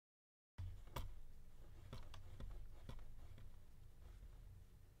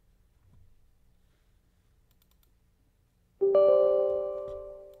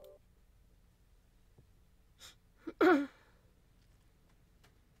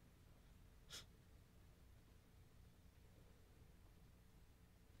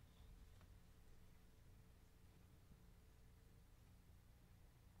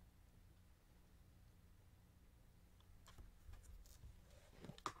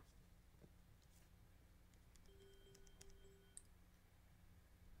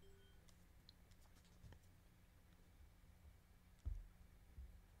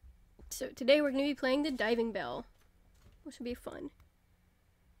So today we're going to be playing the diving bell, which should be fun.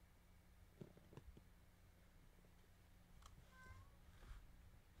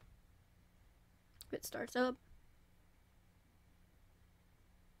 If it starts up.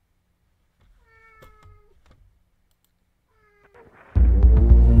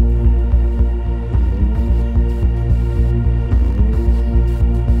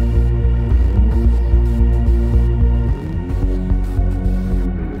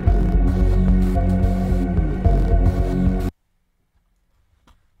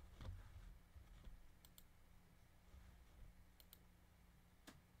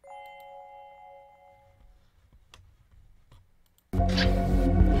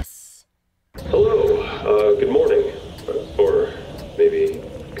 Yes. Hello, good morning. Or maybe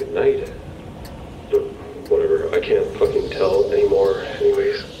good night. Whatever, I can't fucking tell anymore,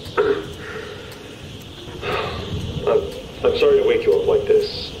 anyways. I'm sorry to wake you up like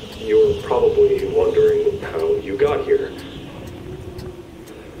this. You're probably wondering how you got here.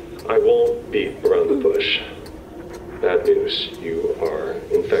 I won't beat around the bush. Bad news, you are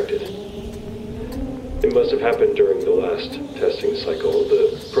infected. It must have happened during the last testing cycle.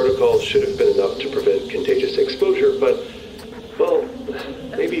 The protocol should have been enough to prevent contagious exposure, but, well,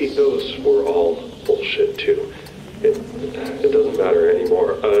 maybe those were all bullshit too. It doesn't matter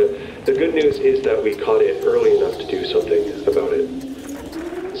anymore. The good news is that we caught it early enough to do something about it.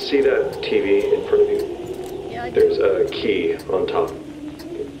 See that TV in front of you? Yeah, I do. There's a key on top.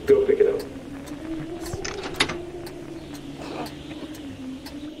 Go pick it up.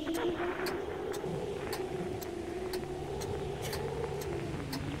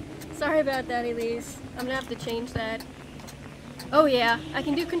 Sorry about that, Elise. I'm gonna have to change that. Oh yeah, I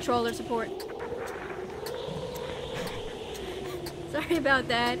can do controller support. Sorry about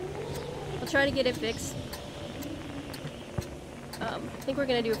that. I'll try to get it fixed. I think we're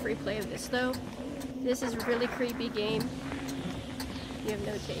gonna do a free play of this though. This is a really creepy game. You have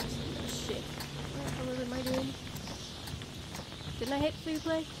no taste. Oh, shit. What am I doing? Didn't I hit free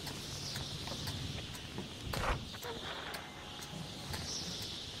play?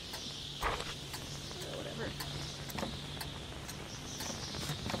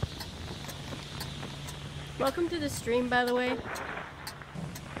 Welcome to the stream, by the way.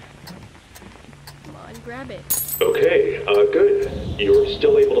 Come on, grab it. Okay, good. You're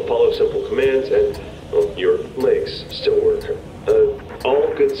still able to follow simple commands and, well, your legs still work.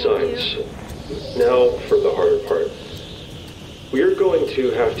 All good signs. Now for the harder part. We're going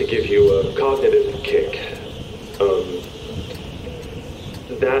to have to give you a cognitive kick.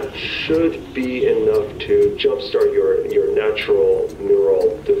 That should be enough to jumpstart your natural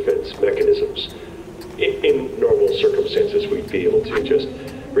neural defense mechanisms. In normal circumstances, we'd be able to just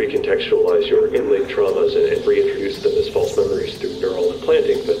recontextualize your in-link traumas and reintroduce them as false memories through neural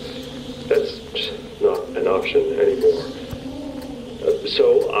implanting, but that's just not an option anymore.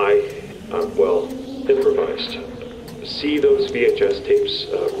 So I, well, improvised. See those VHS tapes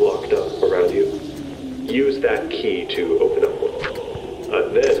locked up around you? Use that key to open up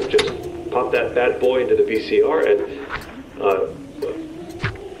one. Then just pop that bad boy into the VCR and,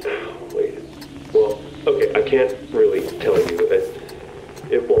 wait. Well, okay, I can't really tell you that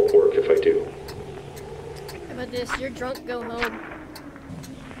it won't work if I do. How about this? You're drunk, go home.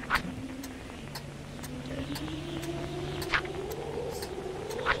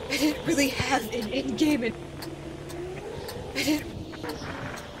 I didn't really have an in-game and I didn't.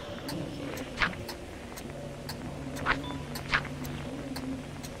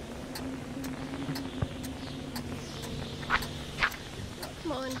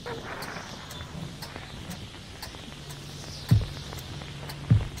 Come on.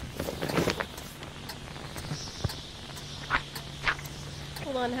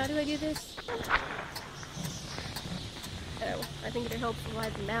 Hold on, how do I do this? Oh, I think it helps if I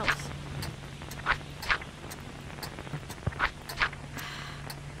have the mouse.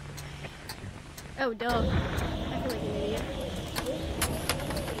 Oh, duh. I feel like an idiot.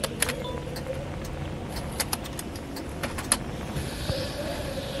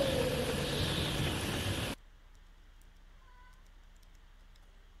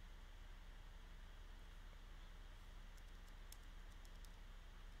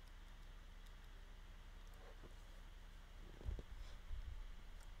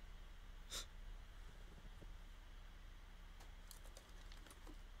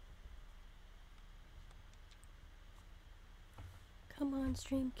 Come on,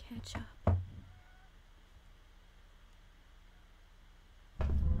 stream, catch up.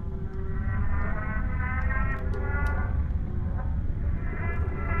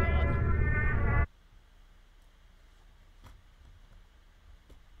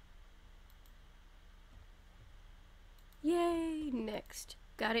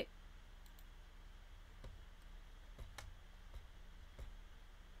 Got it.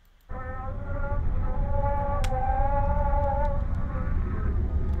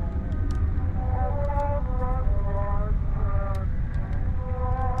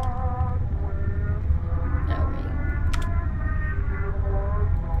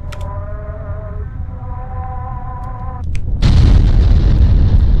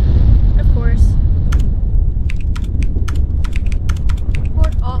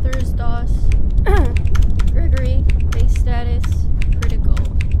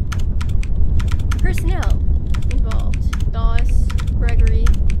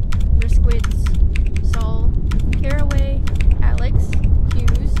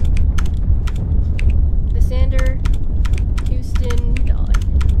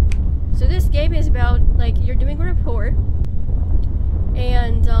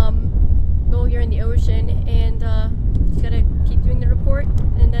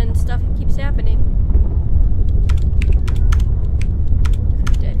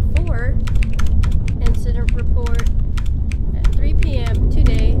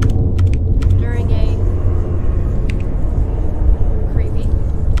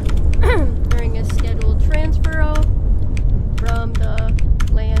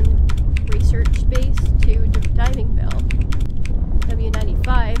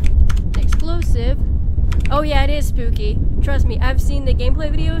 Oh yeah, it is spooky. Trust me, I've seen the gameplay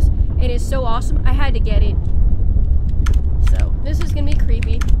videos. It is so awesome. I had to get it. So, this is gonna be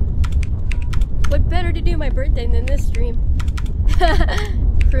creepy. What better to do my birthday than this stream?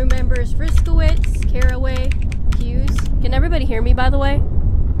 Crew members Friskowitz, Caraway, Hughes. Can everybody hear me, by the way?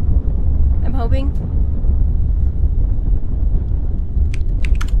 I'm hoping.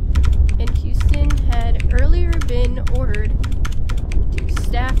 And Houston had earlier been ordered to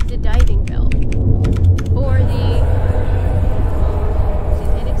staff the diving bell for the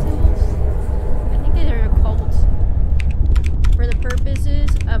satanic symbols. I think they are called for the purposes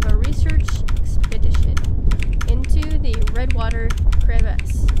of a research expedition into the Redwater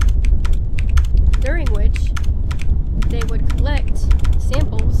crevasse, during which they would collect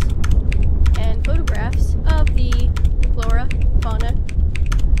samples and photographs of the flora, fauna,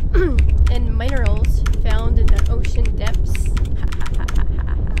 and minerals found in the ocean depths.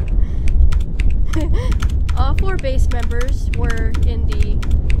 All 4 base members were in the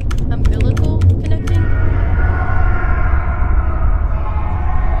umbilical connecting.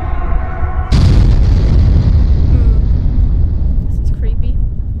 This is creepy. It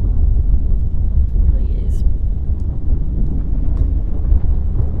really is.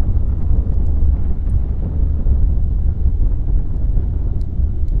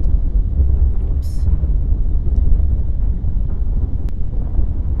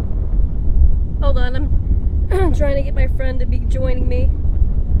 Hold on, I'm trying to get my friend to be joining me.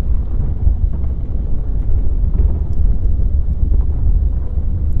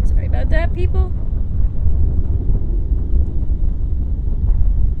 Sorry about that, people.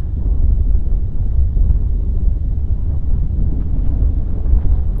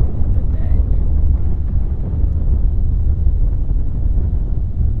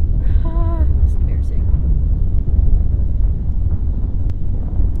 It's embarrassing.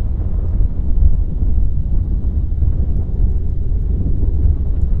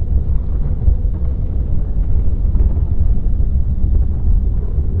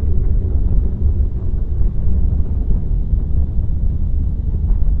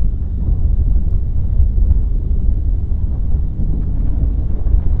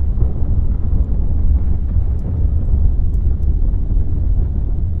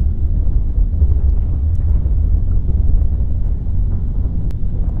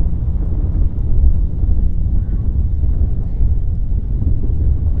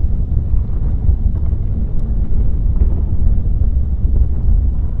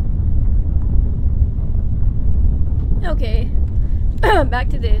 Okay, back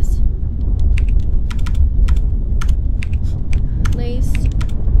to this. Placed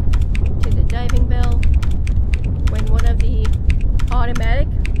to the diving bell when one of the automatic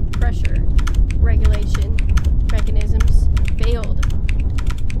pressure regulation mechanisms failed.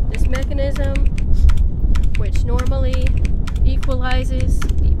 This mechanism, which normally equalizes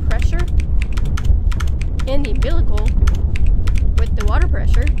the pressure in the umbilical with the water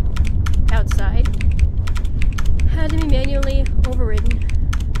pressure outside, had to be manually overridden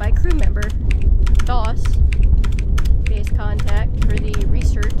by crew member DOS, base contact for the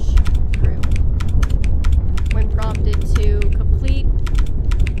research crew. When prompted to complete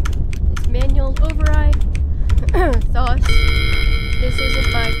its manual override, DOS, this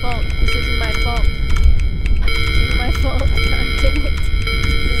isn't my fault, this isn't my fault, this isn't my fault, god dang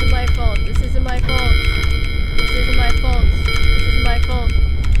it.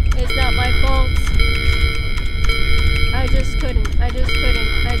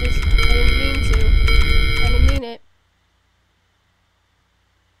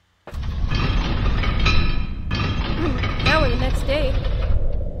 next day.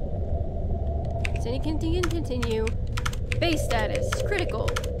 Sanity continue. Base status critical.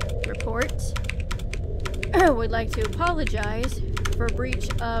 Report. Would like to apologize for breach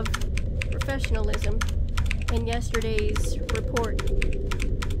of professionalism in yesterday's report.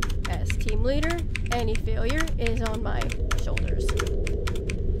 As team leader, any failure is on my shoulders.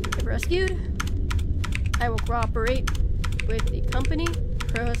 If rescued, I will cooperate with the company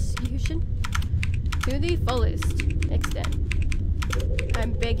prosecution to the fullest extent.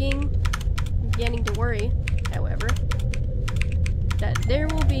 I'm beginning to worry, however, that there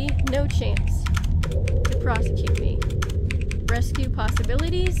will be no chance to prosecute me. Rescue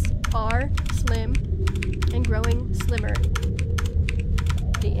possibilities are slim and growing slimmer.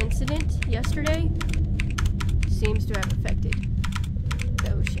 The incident yesterday seems to have affected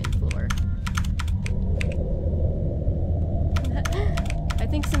the ocean floor. I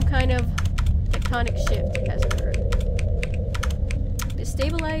think some kind of tectonic shift has occurred.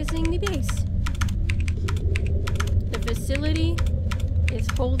 Destabilizing the base. The facility is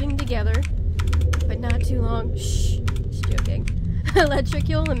holding together, but not too long. Shh, just joking.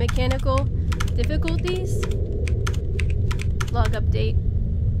 Electrical and mechanical difficulties. Log update.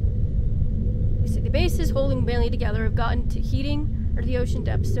 You see, the base is holding barely together. I've gotten to heating or the ocean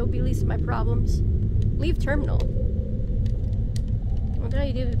depths, so be least of my problems. Leave terminal. What did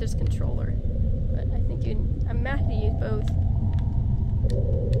I do with this controller? But I think I'm happy to use both. I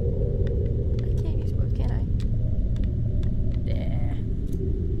can't use both, can I? Yeah.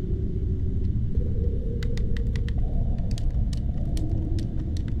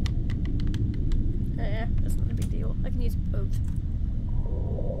 Yeah, that's not a big deal. I can use both.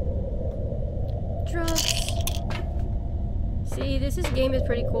 Drugs. See, this game is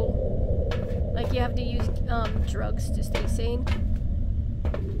pretty cool. Like, you have to use drugs to stay sane.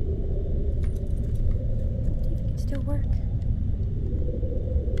 Still work.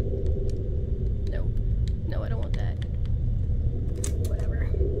 No. No, I don't want that. Whatever.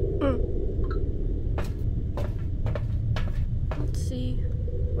 Let's see.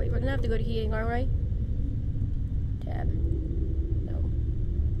 Wait, we're gonna have to go to heating, alright? Tab. No.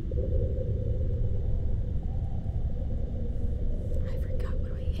 I forgot. What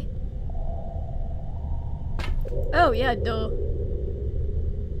do I hit? Oh, yeah, duh.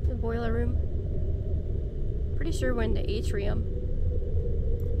 The boiler room. Pretty sure we're in the atrium.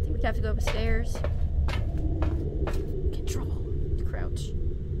 I think we'd have to go upstairs. Control. Crouch.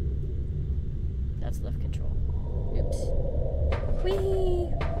 That's left control. Oops.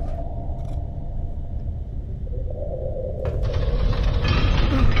 Whee!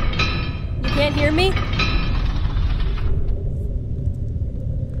 You can't hear me?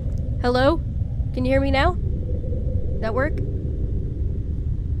 Hello? Can you hear me now? Does that work?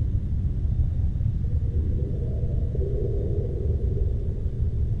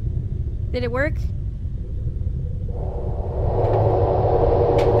 Did it work?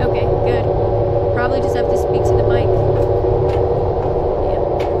 Okay, good. Probably just have to speak to the mic. Yeah.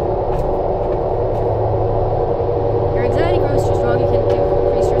 Your anxiety grows too strong, you can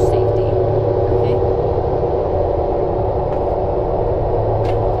decrease your safety. Okay.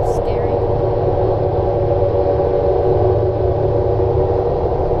 Scary.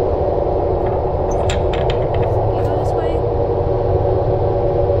 Can you go this way?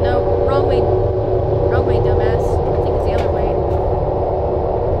 No. Wrong way, dumbass. I think it's the other way.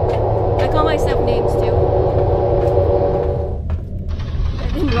 I call myself names too. I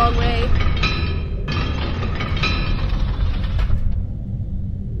did the wrong way.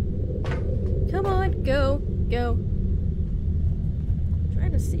 Come on, go.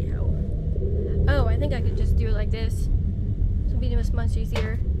 Trying to see how. Oh, I think I could just do it like this. This would be much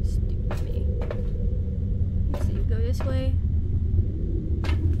easier. Stupid me. Let's see, go this way.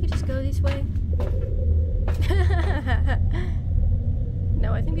 You just go this way.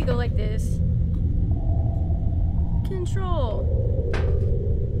 No, I think we go like this. Control.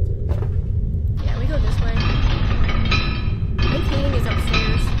 Yeah, we go this way. I think healing is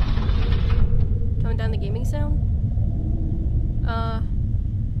upstairs. Tone down the gaming sound.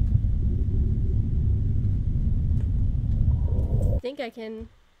 I think I can.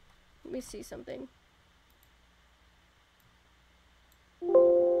 Let me see something.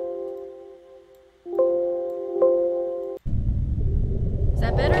 Is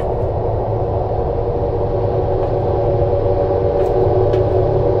that better?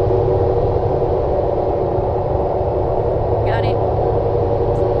 Got it.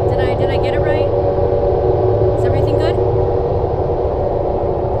 Did I get it right? Is everything good?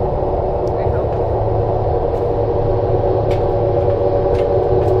 I hope.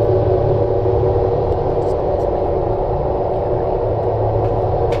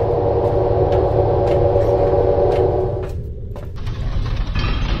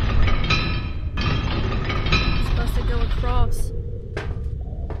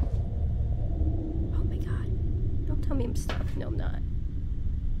 me I'm stuck. No, I'm not.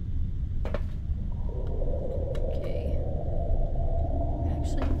 Okay.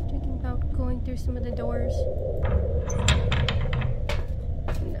 Actually, I'm thinking about going through some of the doors.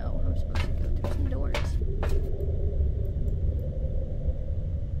 No, I'm supposed to go through some doors.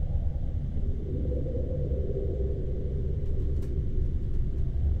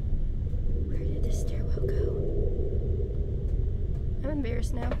 Where did the stairwell go? I'm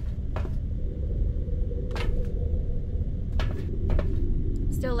embarrassed now.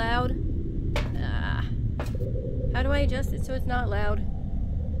 Still loud? Ah. How do I adjust it so it's not loud?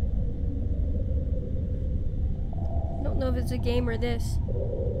 I don't know if it's a game or this.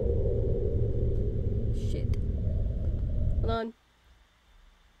 Shit. Hold on.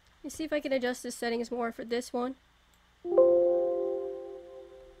 Let me see if I can adjust the settings more for this one.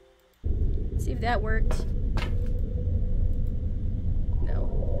 See if that works.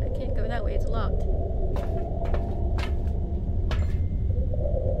 No, I can't go that way, it's locked.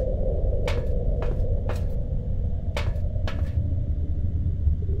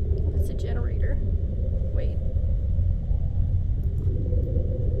 That's a generator. Wait.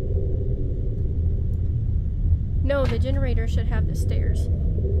 No, the generator should have the stairs.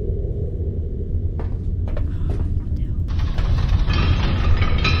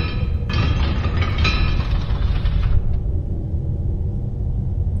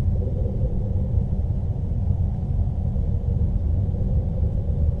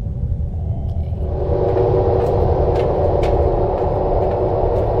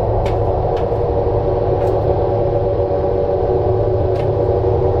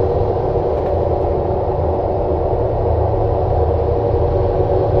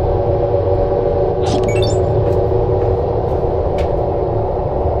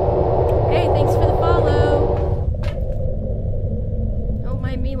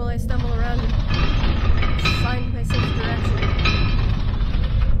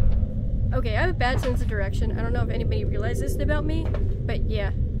 Okay, I have a bad sense of direction. I don't know if anybody realized this about me, but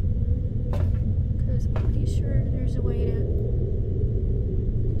yeah. Because I'm pretty sure there's a way to...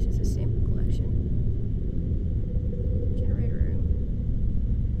 This is a sample collection. Generator room.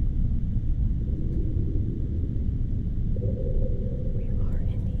 We are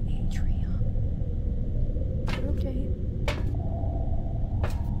in the atrium. Okay.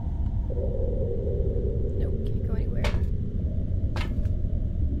 Nope, can't go anywhere.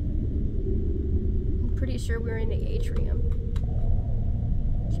 Pretty sure we're in the atrium.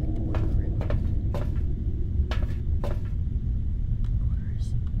 Check the boiler room.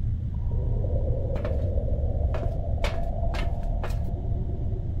 Quarters.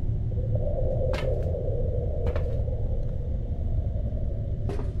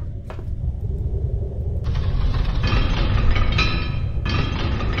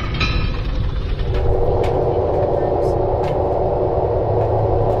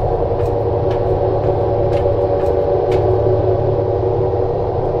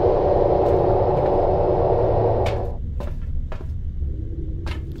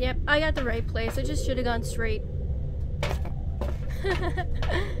 Yep, I got the right place. I just should have gone straight. Yeah.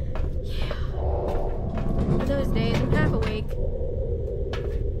 For those days, I'm half awake.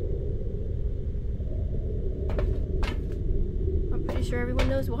 I'm pretty sure everyone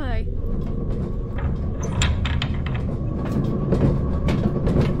knows why.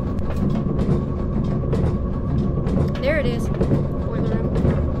 There it is. Boiler room.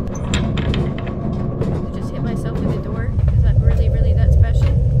 I just hit myself with the door. Is that really that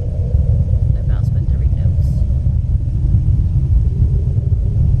special? My mouse went to read notes.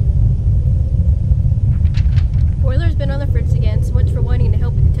 Boiler's been on the fritz again. So much for wanting to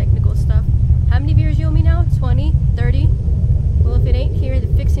help with the technical stuff. How many beers you owe me now? 20? 30? Well, if it ain't here, the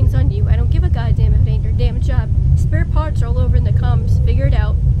fixing's on you. I don't give a goddamn if it ain't your damn job. Spare parts are all over in the comms. Figure it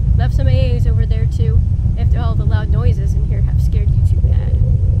out. Left some AAs over there, too. After all the loud noises in here have scared you too bad.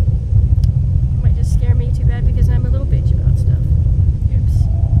 It might just scare me too bad because I'm a little bitch about stuff. Oops.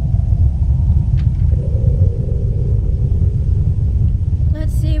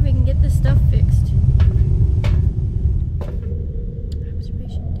 Let's see if we can get this stuff fixed.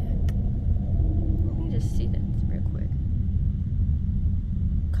 Observation deck. Let me just see that real quick.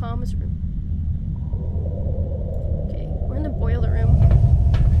 Comms room. Okay, we're in the boiler room.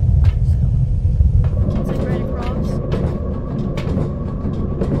 It's like right across.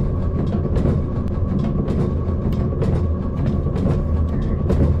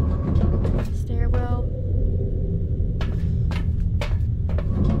 Stairwell.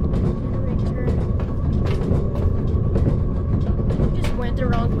 Generator. You just went the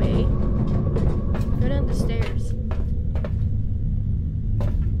wrong way. Go down the stairs.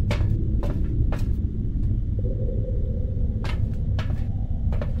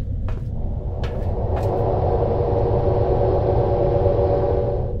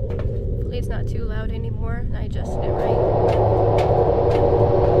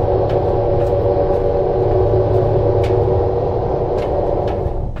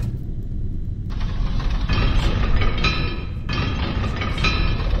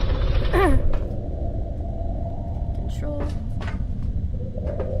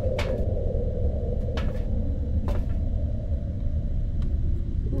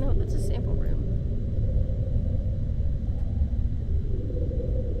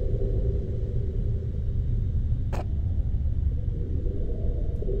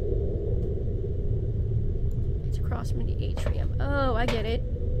 Across from the atrium. Oh, I get it.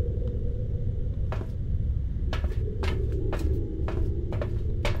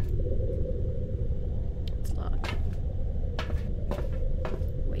 It's locked.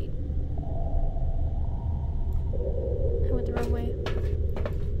 Wait. I went the wrong way.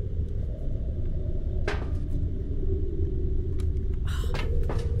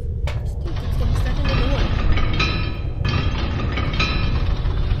 This dude keeps getting stuck in the door.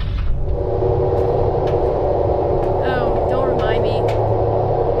 Oh, don't remind me.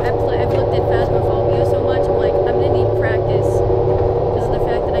 I've looked at Phasmophobia so much, I'm like, I'm gonna need practice. Because of the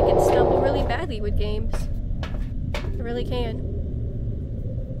fact that I can stumble really badly with games. I really can.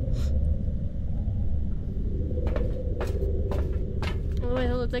 Oh,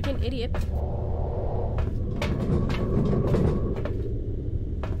 I look like an idiot.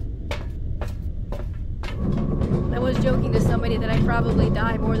 I was joking to somebody that I'd probably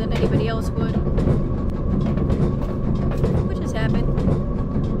die more than anybody else would. What just happened?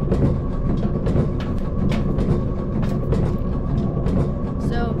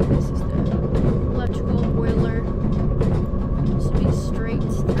 So, this is the electrical boiler. Should be straight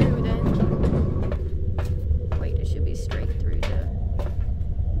through then. Wait, it should be straight through the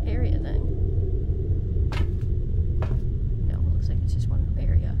area then. No, it looks like it's just one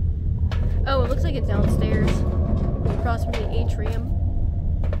area. Oh, it looks like it's downstairs. Across from the atrium.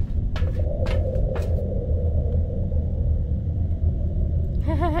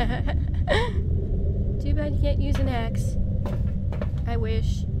 Too bad you can't use an axe. I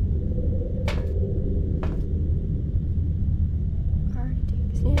wish. Hard to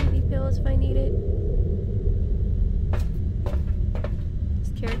take sanity pills if I need it.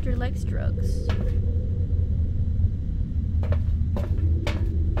 This character likes drugs.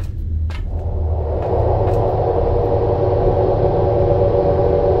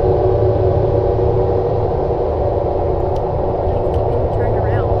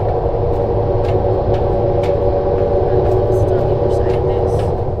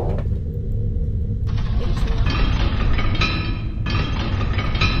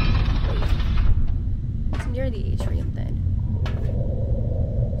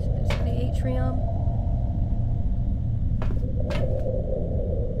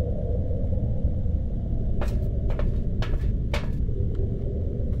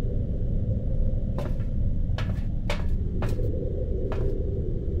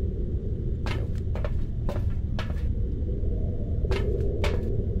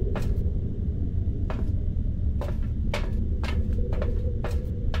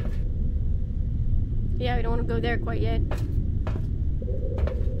 Yeah, we don't want to go there quite yet.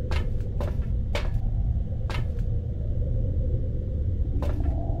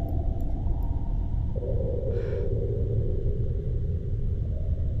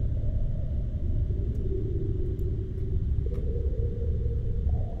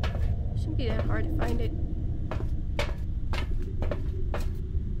 Shouldn't be that hard to find it.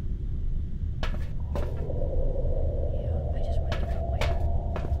 Yeah, I just went the wrong way.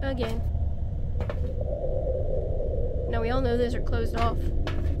 Again. Now we all know those are closed off.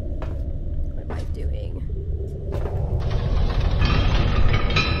 What am I doing?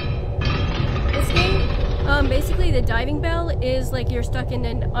 This game, basically the diving bell is like you're stuck in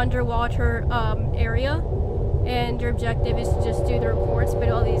an underwater area, and your objective is to just do the reports, but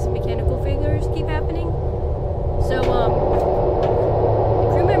all these mechanical failures keep happening. So the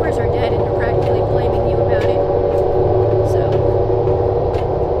crew members are dead and they're practically blaming you about it. So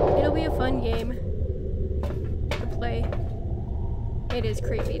it'll be a fun game. It is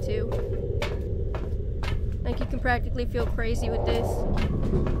creepy too. Like you can practically feel crazy with this.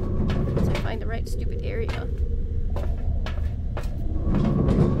 Once I find the right stupid area.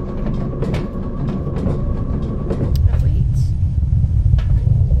 Oh wait.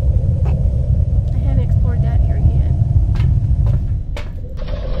 I haven't explored that area yet.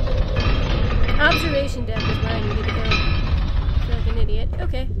 Observation deck is where I needed to go. I feel like an idiot.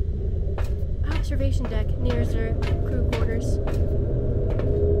 Okay. Observation deck near the crew quarters.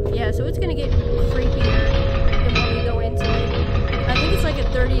 Yeah, so it's gonna get creepier the more we go into it. I think it's like a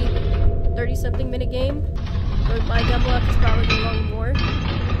 30-something minute game. But my dumb luck is probably going more.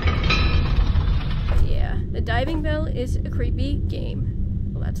 Yeah, the diving bell is a creepy game.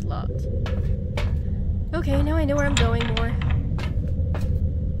 Well, that's locked. Okay, now I know where I'm going more.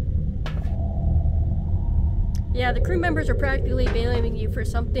 Yeah, the crew members are practically blaming you for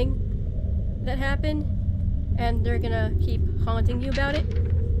something that happened, and they're gonna keep haunting you about it.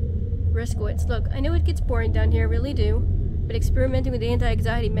 Riskowitz, look, I know it gets boring down here, I really do, but experimenting with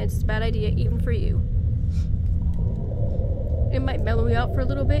anti-anxiety meds is a bad idea even for you. It might mellow you out for a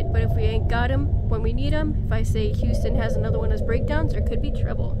little bit, but if we ain't got him when we need him, if I say Houston has another one of his breakdowns, there could be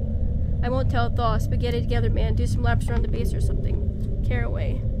trouble. I won't tell Thoss, but get it together, man. Do some laps around the base or something.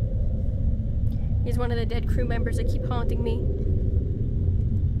 Caraway. He's one of the dead crew members that keep haunting me.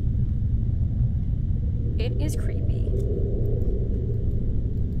 It is creepy.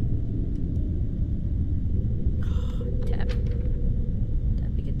 Tap.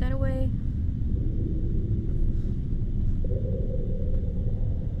 Tap to get that away.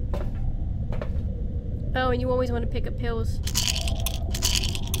 Oh, and you always want to pick up pills.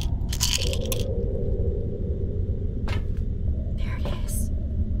 There it is.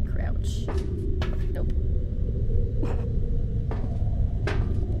 Crouch. Nope.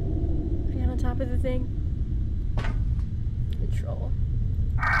 Right on top of the thing. Control.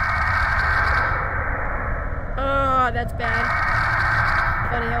 Oh, that's bad.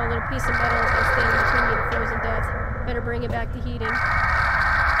 Funny how a little piece of metal is like standing between me and frozen death. Better bring it back to heating.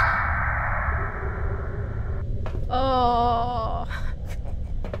 Oh.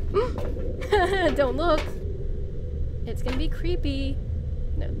 Don't look. It's gonna be creepy.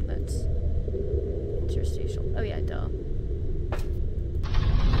 No, that's interstitial. Oh yeah, duh.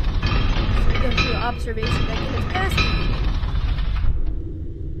 So we go through observation deck and it's past it.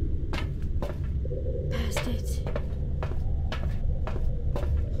 Past it.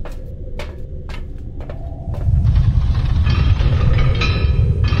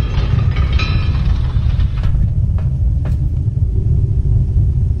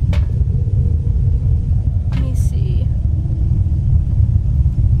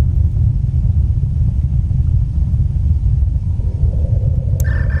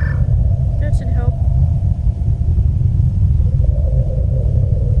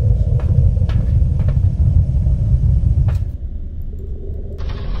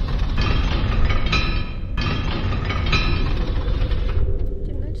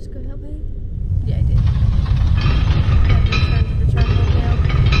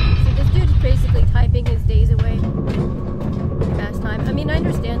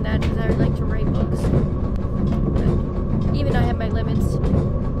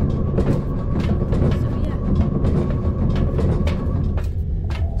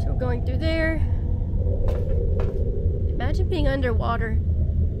 Underwater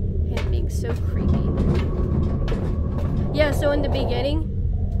and it being so creepy. Yeah, so in the beginning,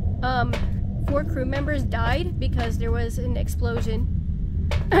 4 crew members died because there was an explosion.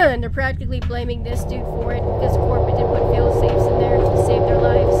 And they're practically blaming this dude for it because corporate didn't put fail-safes in there to save their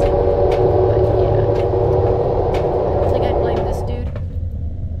lives. But yeah, I don't think I'd blame this dude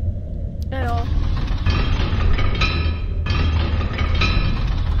at all.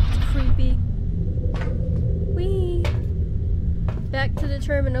 It's creepy. Whee! Back to the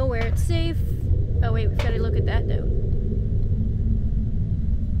terminal where it's safe. Oh wait, we've got to look at that note.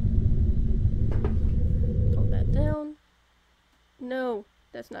 Hold that down. No,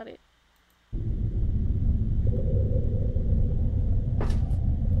 that's not it.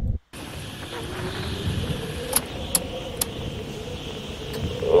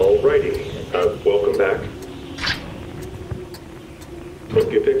 Alrighty, welcome back.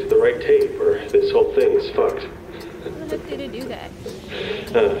 Hope you picked the right tape, or this whole thing's fucked. How the heck did it do that?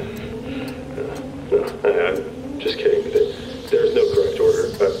 I'm just kidding. There's no correct order.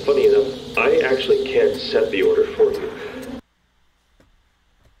 Funny enough, I actually can't set the order for you.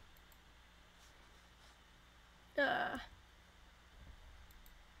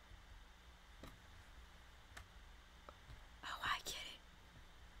 Oh, I get it.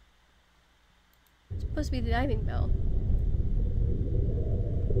 It's supposed to be the diving bell.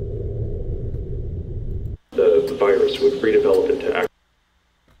 The virus would redevelop into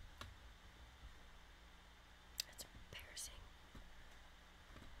That's embarrassing.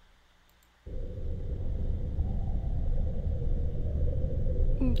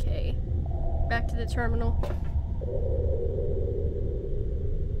 Okay. Back to the terminal.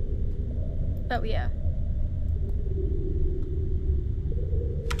 Oh, yeah.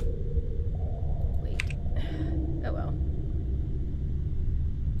 Wait. Oh, well.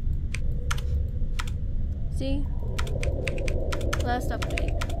 See? Last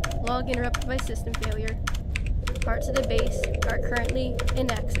update. Log interrupted by system failure. Parts of the base are currently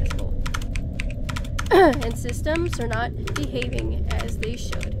inaccessible. And systems are not behaving as they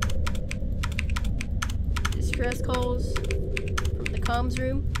should. Distress calls from the comms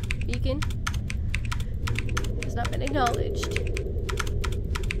room beacon has not been acknowledged.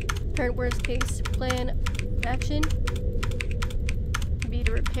 Current worst case plan of action would be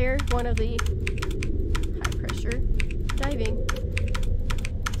to repair one of the high pressure diving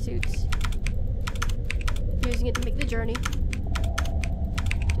suits, using it to make the journey.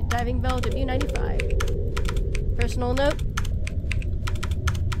 Diving bell W95. Personal note.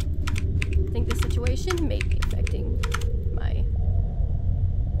 I think this situation may be affecting my...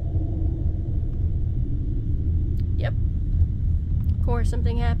 Yep. Of course,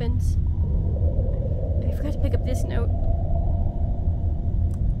 something happens. I forgot to pick up this note.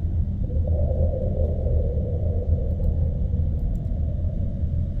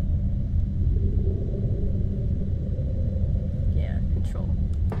 Yeah, control.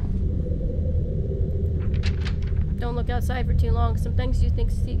 Don't look outside for too long. Sometimes you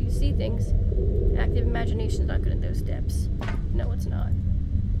see things. Active imagination's not good at those steps. No, it's not.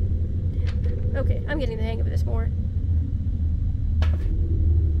 Okay, I'm getting the hang of this more.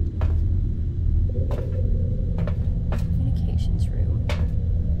 Communications room.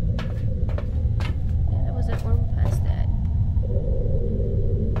 Yeah, that was that one past that.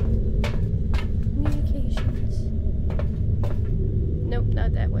 Communications. Nope,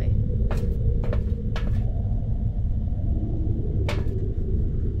 not that way.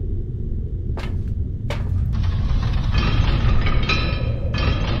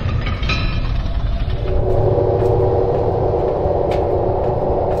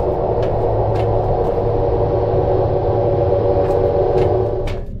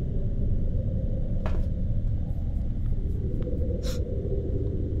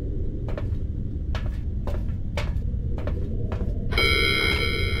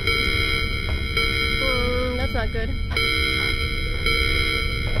 That's not good.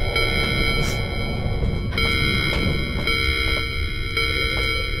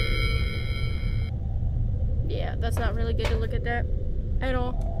 Yeah, that's not really good to look at that at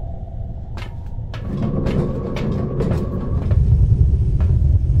all.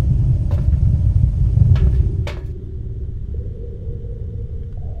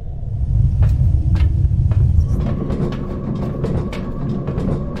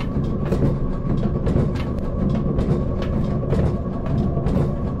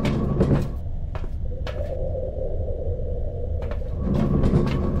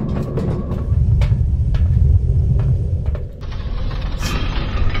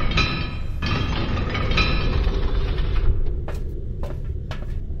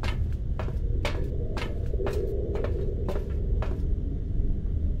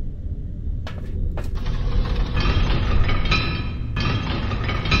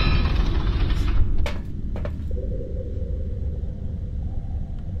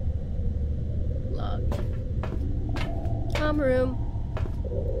 Room.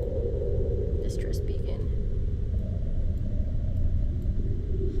 Distress beacon.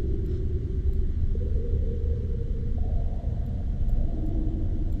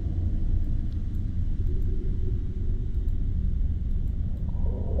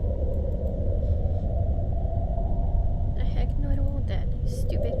 The heck? No, I don't want that.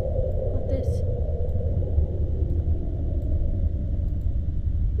 Stupid. I want this.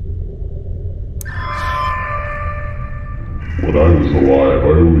 When I was alive, I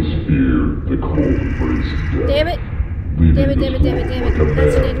always feared the cold embrace of death. Damn it! Damn it, damn it, damn it, damn it. Like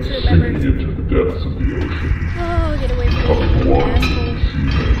That's a an man crew member. sinking into the depths of the ocean. Oh, get away from Coming me, one asshole.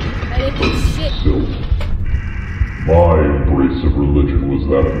 I didn't do shit. Still, my embrace of religion was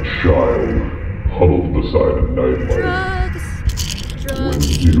that of a child, huddled beside a nightlight. Drugs! When Drugs.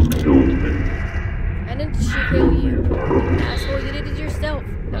 you killed me, I didn't kill you. Asshole, you did it yourself.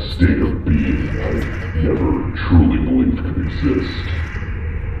 No, a state of being I never truly believed could exist.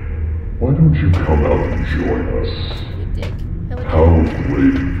 Why don't you come out and join us? You dick. How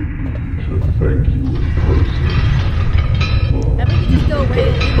great it would be to thank you in person. How about you just go away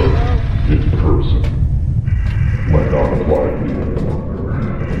and leave me alone? In person. Might not apply to me any longer.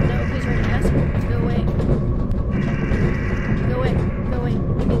 No, please, you're an asshole. Just go away. Go away. Go away.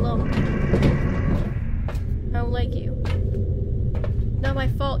 Leave me alone. I don't like you. Not my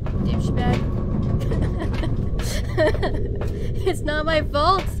fault, douchebag. It's not my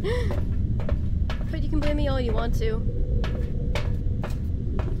fault! But you can blame me all you want to.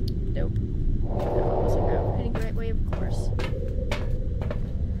 Nope. That wasn't heading the right way, of course.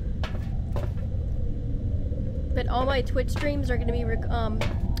 But all my Twitch streams are going to be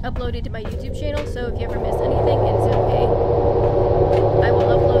uploaded to my YouTube channel, so if you ever miss anything, it's okay. I will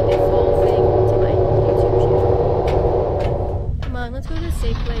upload the full thing to my YouTube channel. Come on, let's go to a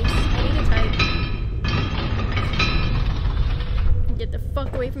safe place. I need to type. Get the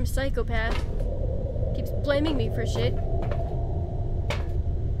fuck away from Psychopath. Keeps blaming me for shit.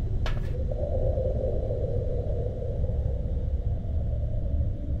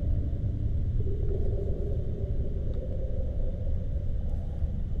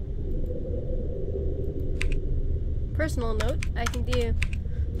 Personal note, I think the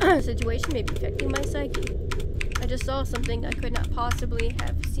situation may be affecting my psyche. I just saw something I could not possibly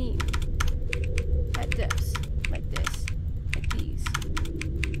have seen at depths like this, like these.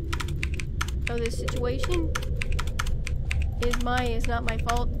 So this situation is not my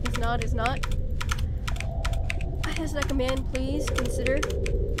fault. Is not. As a command, please consider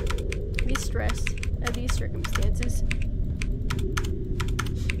the stress of these circumstances.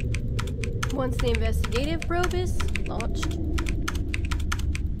 Once the investigative probe is launched,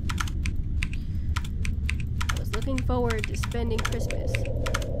 I was looking forward to spending Christmas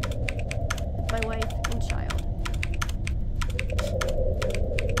with my wife and child.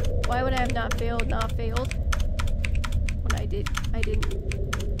 Why would I have not failed when I didn't?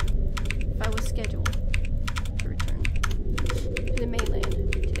 If I was scheduled to return to the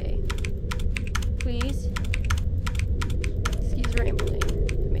mainland today. Please, excuse rambling,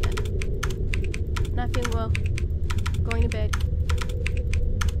 command. Not feeling well. Going to bed.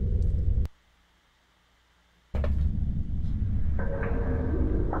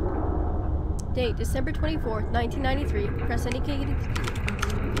 Date, December 24th, 1993. Press indicated.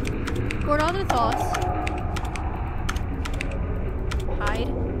 Record all the thoughts.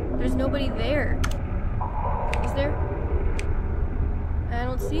 Hide. There's nobody there. Is there? I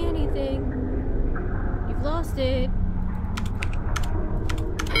don't see anything. You've lost it.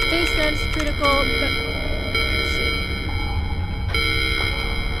 Face sense critical. Shit.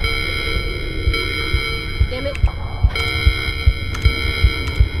 Damn it.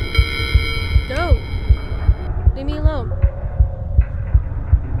 Go. Leave me alone.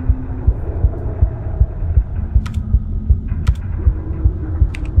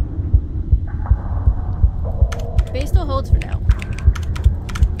 Base still holds for now.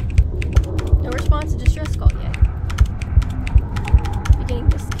 No response to distress call yet. Beginning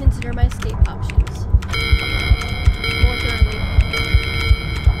to consider my escape options more thoroughly.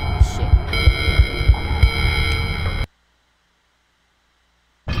 Shit.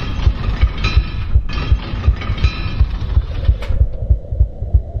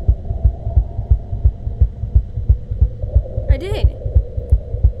 I did.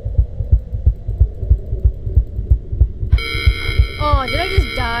 Oh, did I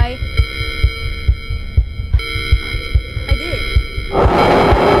just die? I did.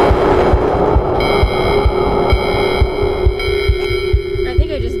 I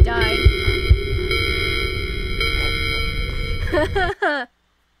think I just died.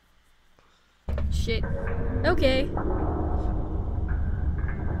 Shit. Okay.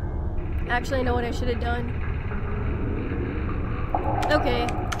 Actually, I know what I should have done. Okay,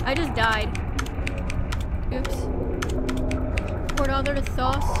 I just died. Oops. Report other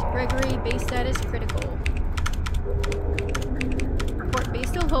thoughts. Gregory, base status critical. Report base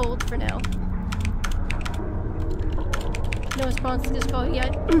still hold for now. No response to this call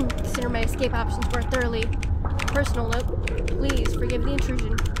yet. Consider my escape options more thoroughly. Personal note. Please forgive the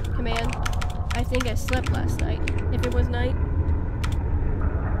intrusion. Command. I think I slept last night. If it was night.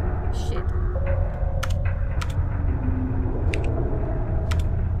 Shit.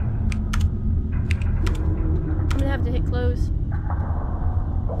 I'm gonna have to hit close.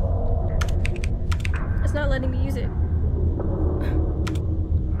 It's not letting me use it.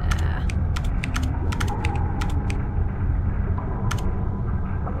 Ah.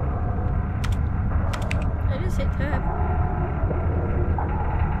 I just hit tab.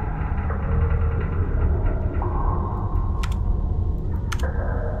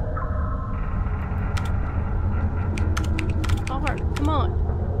 Hard. Come on.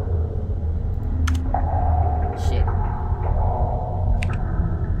 Shit.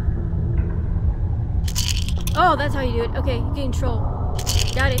 Oh, that's how you do it. Okay, you gain control.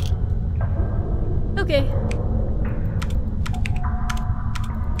 Got it. Okay.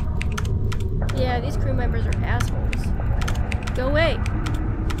 Yeah, these crew members are assholes. Go away. I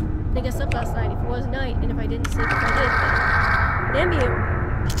think I slept last night if it was night, and if I didn't sleep, if I did, then... Damn you.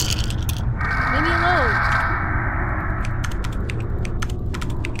 Leave me alone.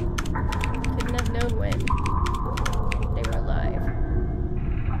 Couldn't have known when they were alive.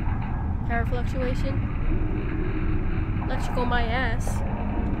 Power fluctuation? Electrical my ass.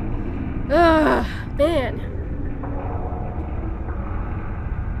 Ugh, man.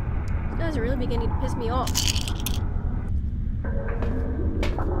 These guys are really beginning to piss me off.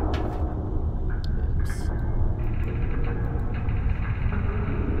 Oops.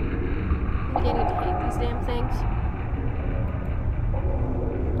 I'm beginning to hate these damn things.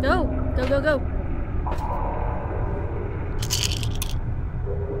 Go! Go, go, go!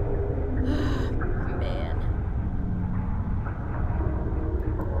 Man.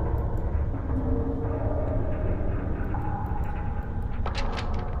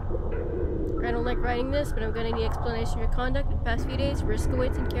 I don't like writing this, but I'm gonna need explanation of your conduct in the past few days.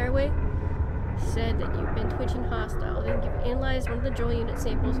 Riskowitz and Caraway said that you've been twitching hostile. Then you've analyzed one of the Joel unit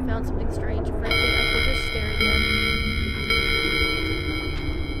samples and found something strange. Frankly, I think you're staring at them.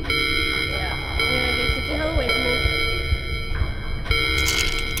 Yeah, get the hell away from me.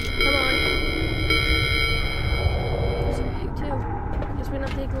 Come on. There's you too. Guess we're not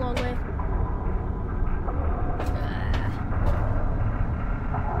taking a long way.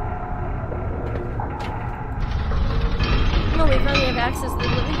 Oh, we finally have access to the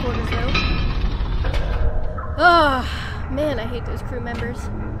living quarters though. Oh, man, I hate those crew members.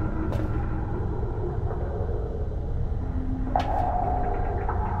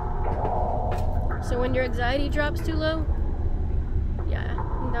 So when your anxiety drops too low, yeah,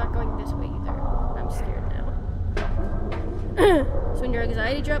 I'm not going this way either. I'm scared now. So when your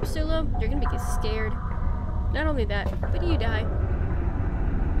anxiety drops too low, you're gonna get scared. Not only that, but you die.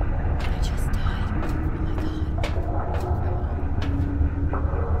 I just died. Oh my god. Oh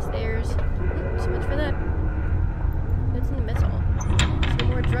well. Stairs. So much for that. What's in the mess hall? Some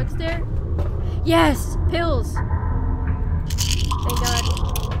more drugs there? Yes! Pills! Thank god.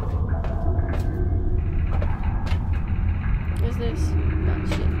 What's this? Oh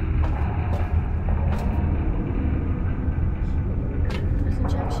shit. There's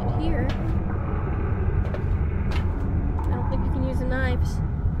injection here. I don't think you can use the knives.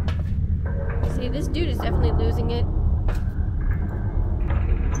 See, this dude is definitely losing it.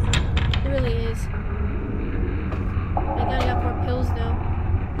 It really is. I got more pills though.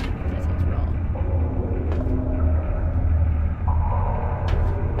 That's what's wrong.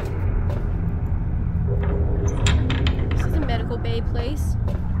 This is a medical bay place.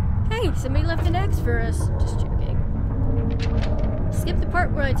 Hey, somebody left an X for us. Just joking. Skip the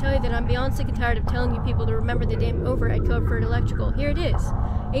part where I tell you that I'm beyond sick and tired of telling you people to remember the damn overhead code for an electrical. Here it is.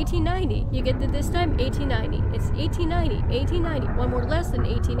 1890. You get it this time? 1890. It's 1890. 1890. One more less than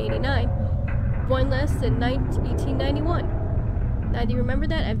 1889. One less than 1891. Now, do you remember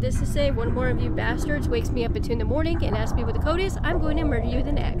that? I have this to say. One more of you bastards wakes me up at 2 in the morning and asks me what the code is. I'm going to murder you with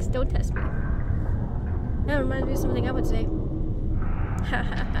an axe. Don't test me. That reminds me of something I would say. Ha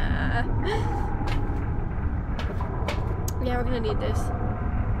ha ha. Yeah, we're gonna need this.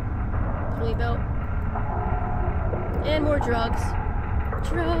 Pulley belt. And more drugs.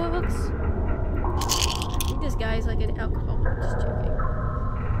 Drugs! I think this guy's like an alcoholic. Just joking.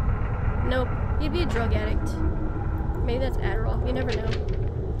 Nope. He'd be a drug addict. Maybe that's Adderall. You never know.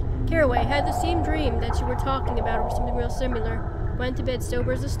 Caraway had the same dream that you were talking about, or something real similar. Went to bed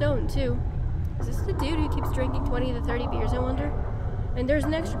sober as a stone, too. Is this the dude who keeps drinking 20 to 30 beers, I wonder? And there's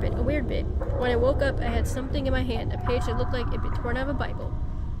an extra bit, a weird bit. When I woke up, I had something in my hand, a page that looked like it'd been torn out of a Bible.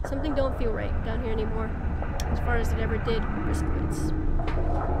 Something don't feel right down here anymore. As far as it ever did, Riskowitz.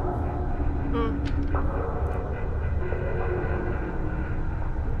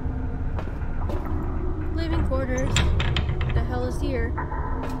 Living quarters. What the hell is here?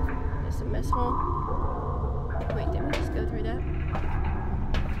 There's a mess hall. Wait, didn't we just go through that?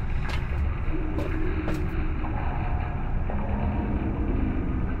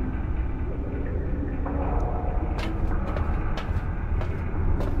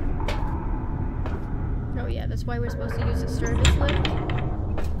 Oh yeah, that's why we're supposed to use a service lift.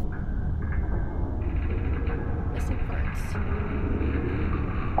 Missing parts.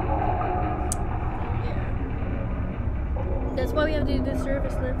 Yeah. That's why we have to do the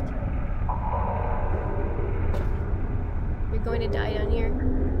service lift. You're going to die down here.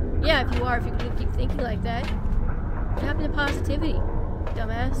 Yeah, if you are, if you keep thinking like that. What happened to positivity,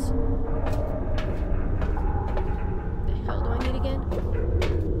 dumbass? The hell do I need again?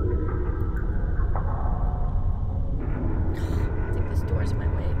 I think this door's in my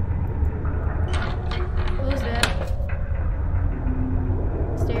way. Close that.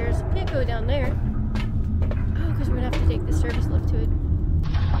 Stairs. Can't go down there. Oh, because we're gonna have to take the service lift to it. Is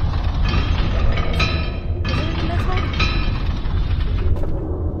there anything that's hard?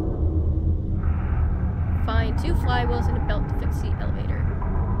 Fine. 2 flywheels and a belt to fix the elevator.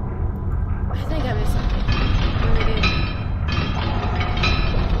 I think I missed something. I really did.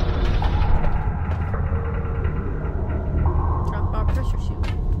 Drop bar pressure chute.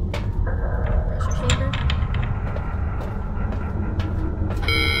 Pressure chamber.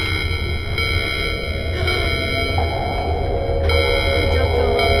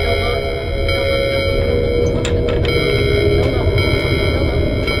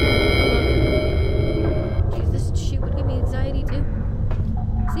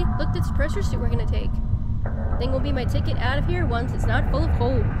 Pressure suit we're gonna take. Thing will be my ticket out of here once it's not full of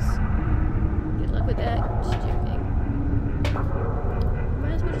holes. Good luck with that. Just joking.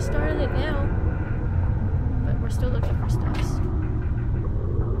 Might as well just started it now. But we're still looking for stuffs.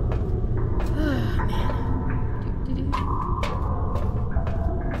 Oh, man.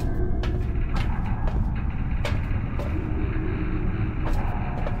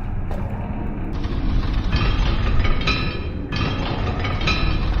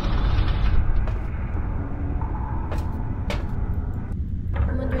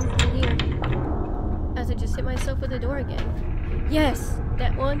 With the door again. Yes,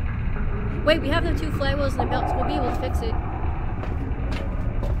 that one. Wait, we have the 2 flywheels and the belts. We'll be able to fix it.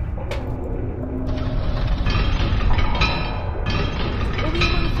 We'll be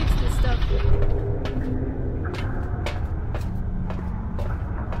able to fix this stuff.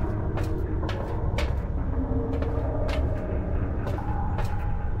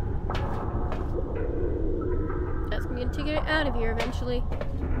 That's gonna get to get it out of here eventually.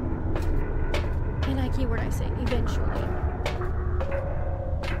 And I keyword I say, eventually.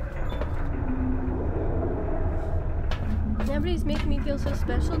 Everybody's making me feel so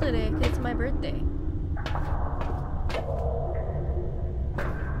special today because it's my birthday.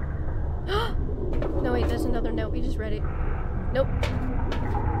 No, wait, there's another note. We just read it. Nope.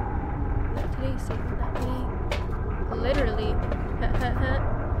 Not today, Satan. Not today. Literally. Ha ha ha.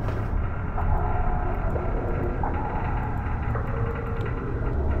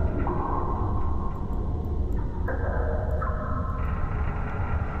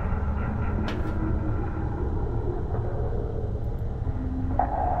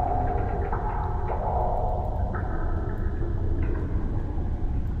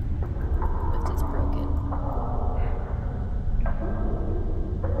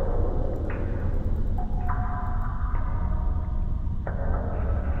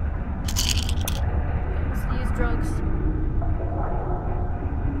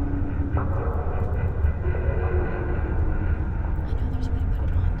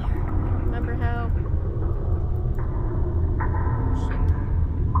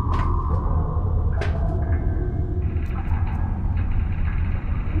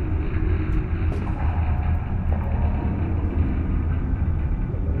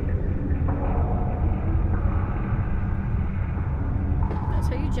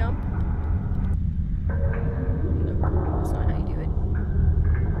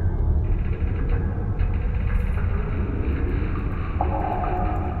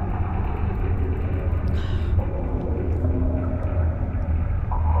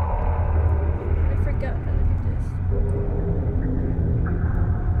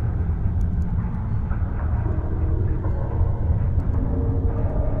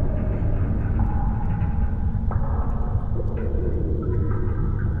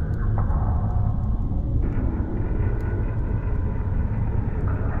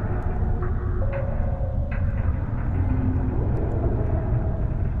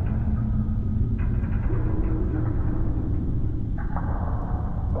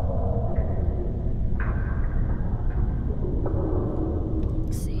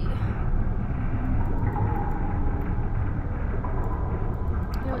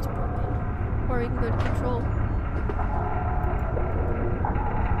 We can go to control.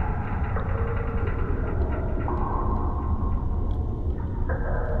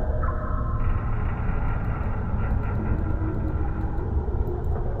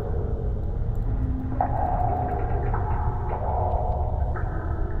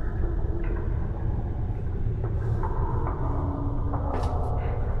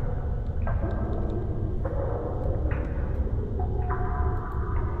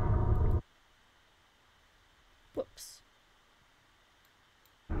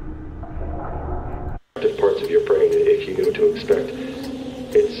 Parts of your brain, if you know what to expect.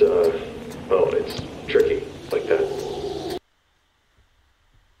 It's, well, it's tricky like that.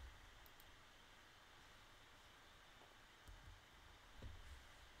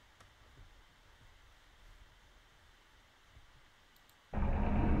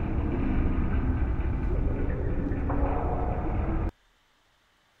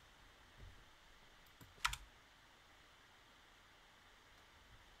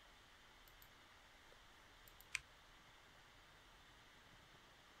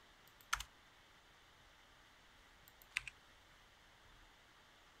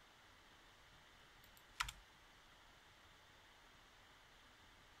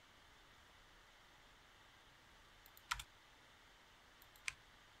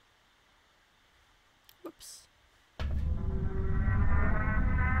 Whoops.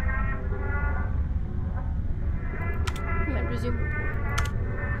 Might resume report.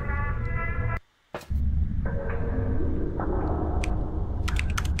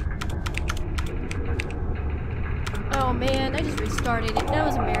 Oh man, I just restarted it. That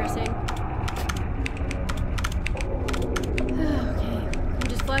was embarrassing. Okay, I'll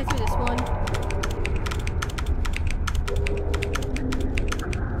just fly through this one.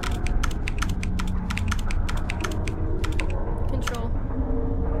 Control.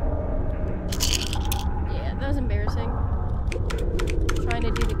 Yeah, that was embarrassing. Trying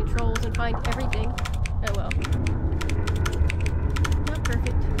to do the controls and find everything. Oh well. Not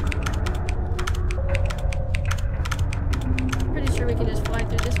perfect. Pretty sure we can just fly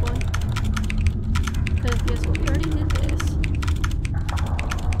through this one. Because guess what? We already did this.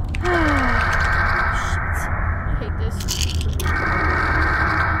 Shit. I hate this.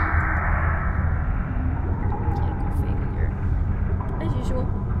 Mechanical failure. As usual.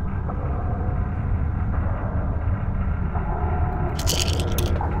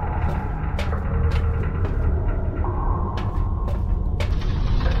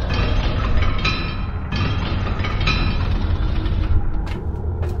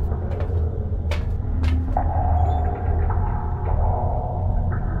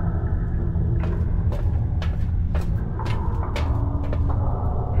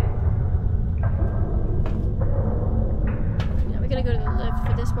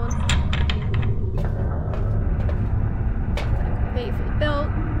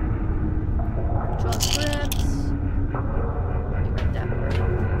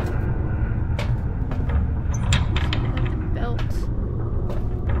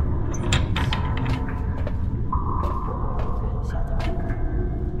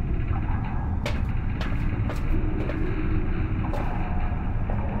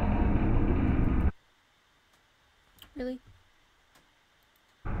 Really?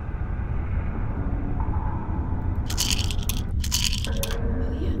 Oh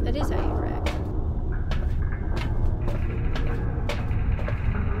yeah, that is how you wreck.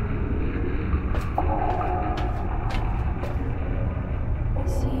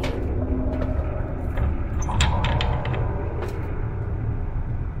 Let's see.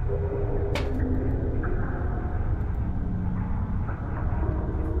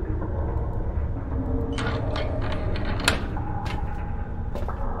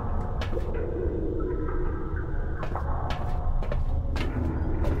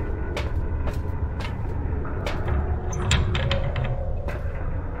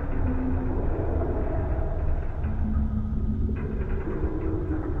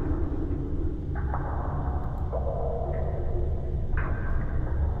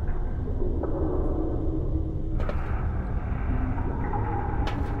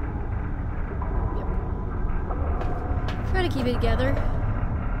 Try to keep it together.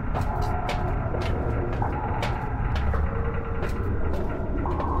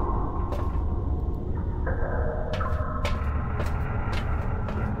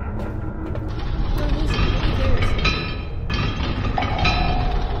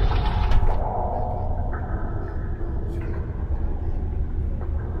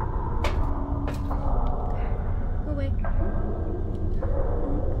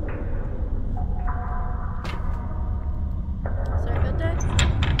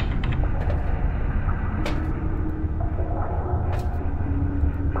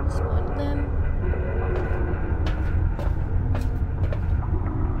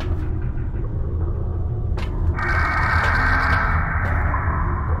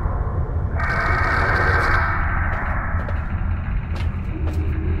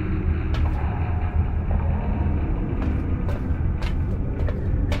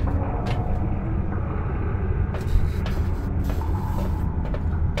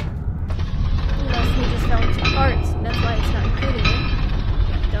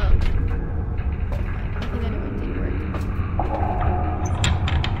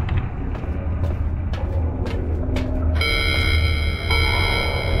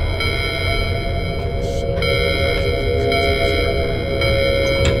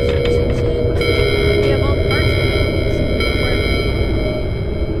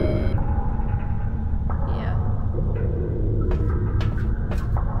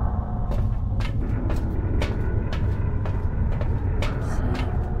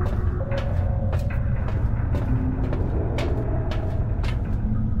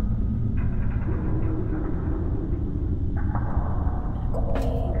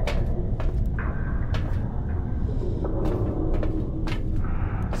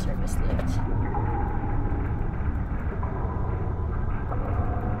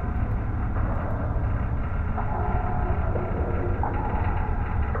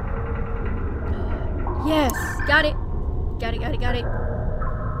 Yes, got it. Got it.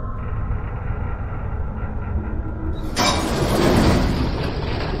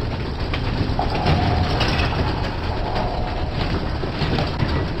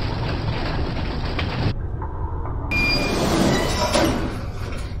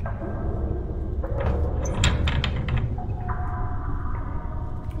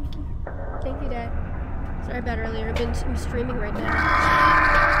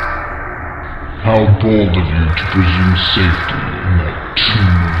 How bold of you to presume safety in that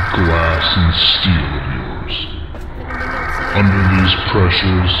tomb of glass and steel of yours. Under these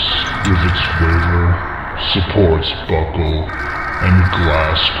pressures, rivets waver, supports buckle, and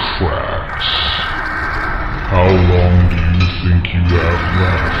glass cracks. How long do you think you have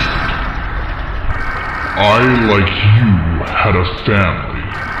left? I, like you, had a family,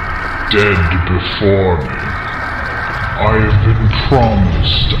 dead before me. I have been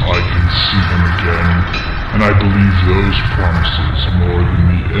promised I can see them again, and I believe those promises more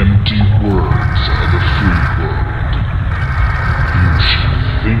than the empty words of the free world. You should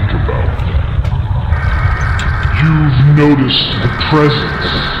think about that. You've noticed the presence.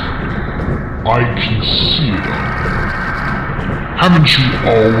 I can see it on you. Haven't you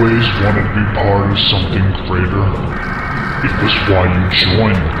always wanted to be part of something greater? It was why you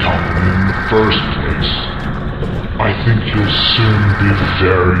joined the company in the first place. I think you'll soon be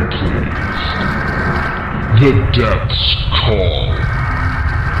very pleased. The depths call.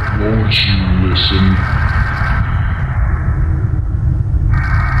 Won't you listen?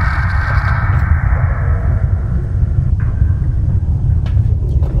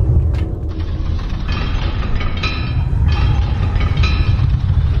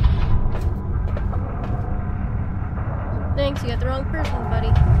 Thanks, you got the wrong person,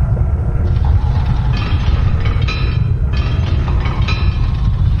 buddy.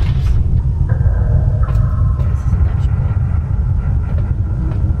 This is electrical.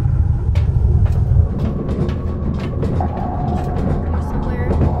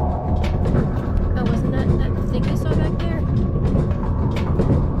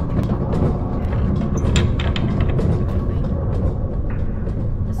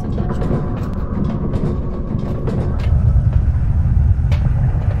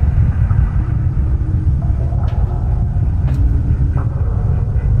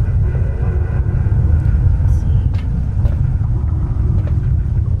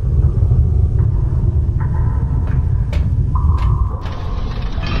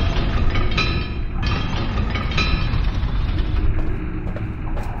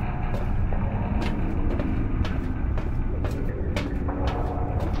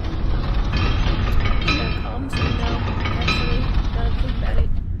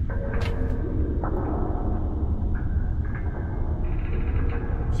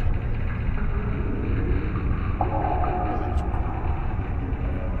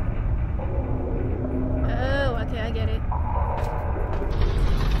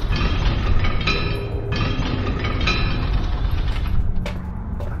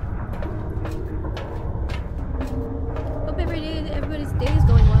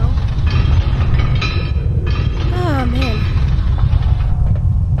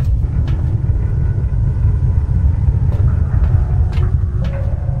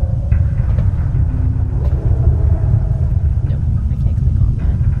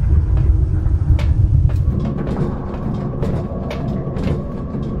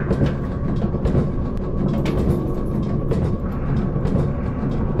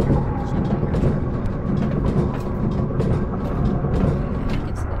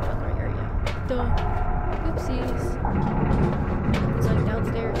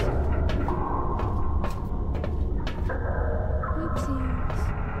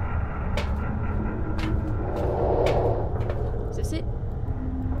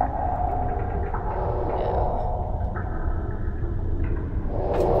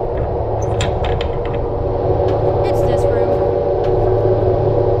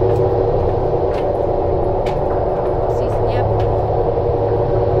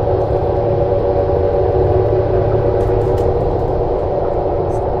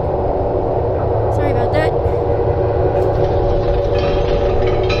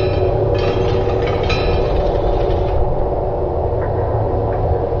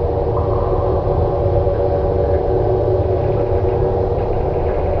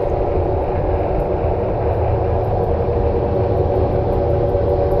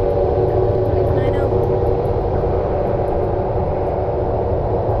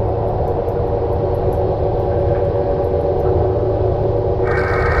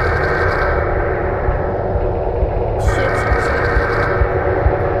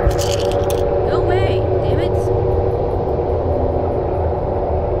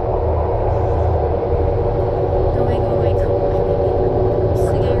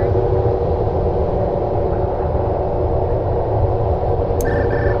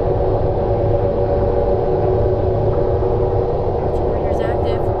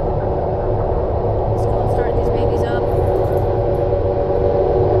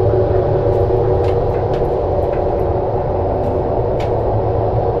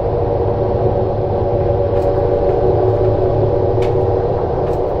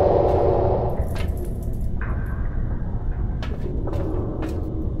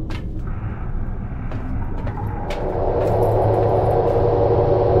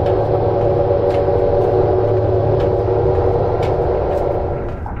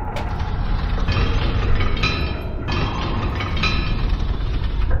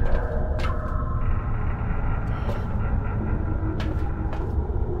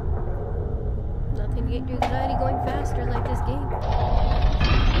 can't do anxiety going faster like this game.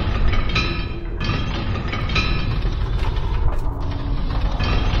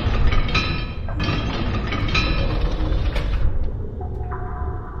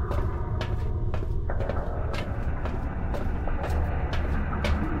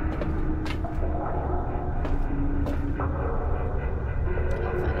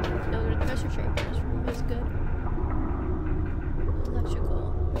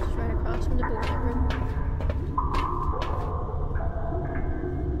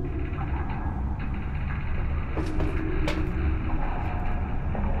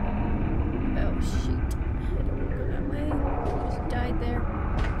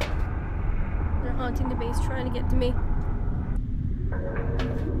 The base trying to get to me.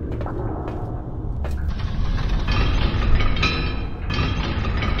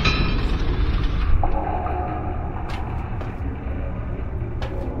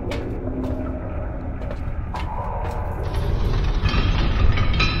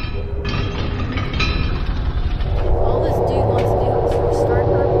 All this dude wants to do is restart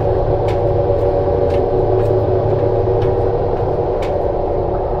her.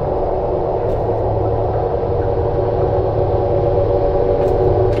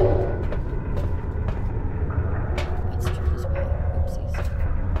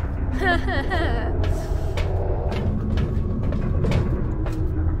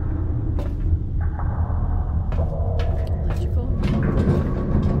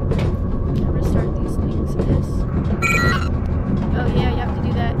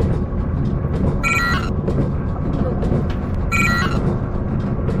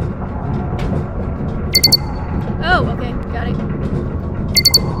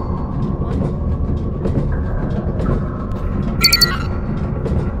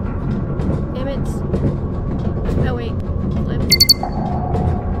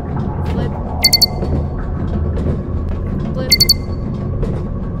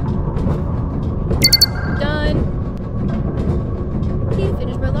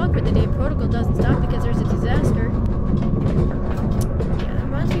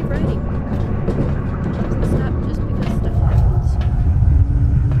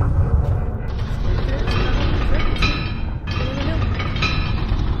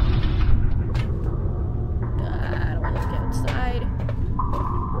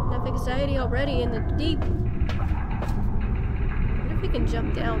 Already in the deep. I wonder if we can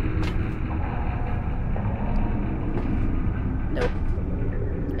jump down. Nope.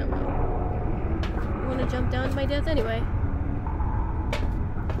 Oh well. I want to jump down to my death anyway.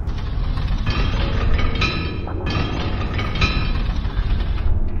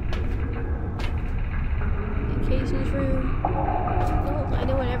 Vacations room. Oh, I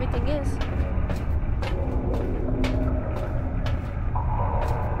know what everything is.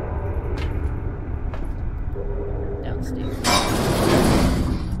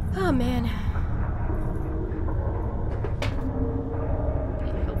 Oh man. Be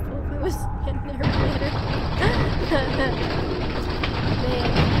helpful if I was in there later. Man.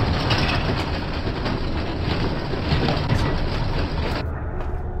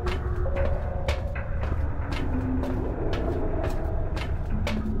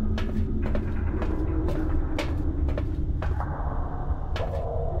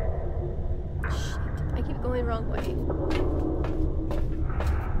 Shit, I keep going the wrong way.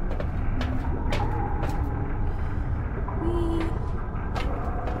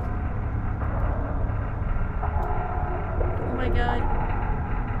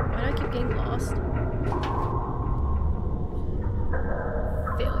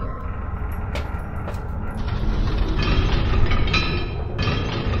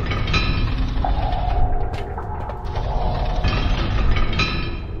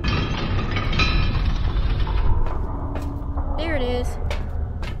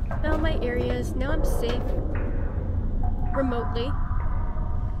 Now I'm safe. Remotely.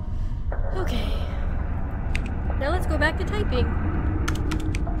 Okay. Now let's go back to typing.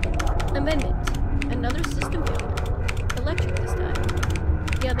 Amendment. Another system failure. Electric this time.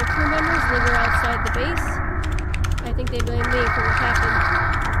 The other crew members linger outside the base. I think they blame me for what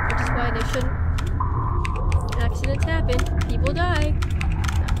happened. Which is why they shouldn't. Accidents happen. People die.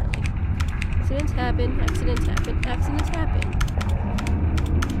 Not really. Accidents happen. Accidents happen. Accidents happen.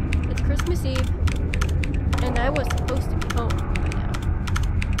 It's Christmas Eve. And I was supposed to be home by now.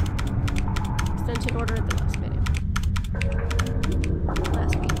 Extension order at the last minute.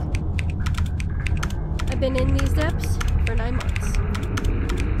 Last week. I've been in these depths for 9 months.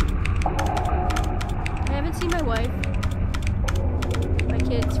 I haven't seen my wife. My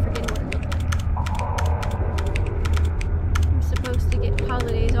kids forgetting what it looked like. I'm supposed to get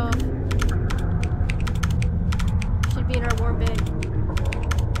holidays off.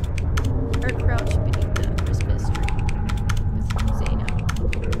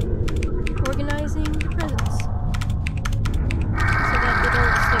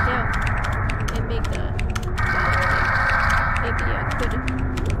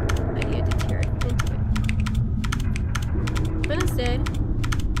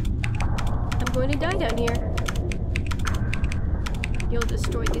 you'll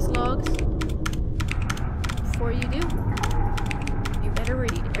destroy these logs. Before you do, you better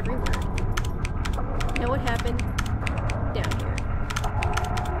read every word. Know what happened down here.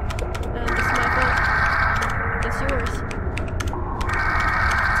 This is my fault. It's yours.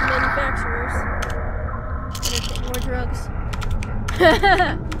 It's the manufacturers. Better get more drugs.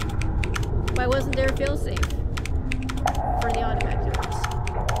 Why wasn't there a failsafe for the automatic doors?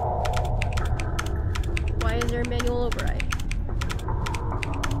 Why is there a manual override?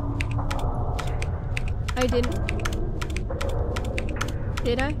 I didn't.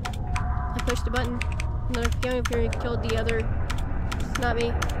 Did I? I pushed the button. Another family period killed the other. It's not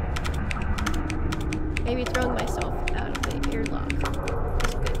me. Maybe throwing myself out of the airlock is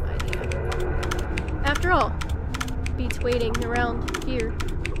a good idea. After all, beats waiting around here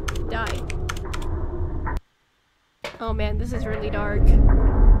to die. Oh man, this is really dark.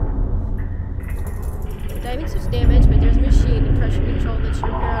 The diving suit's damaged, but there's a machine and pressure control that should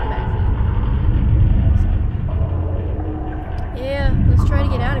repair automatically. So, yeah, let's try to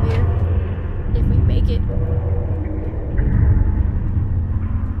get out of here. If we make it.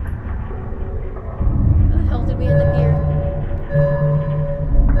 How the hell did we end up here?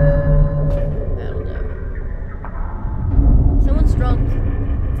 I don't know. Someone's drunk.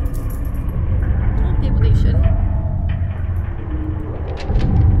 Well, people they shouldn't.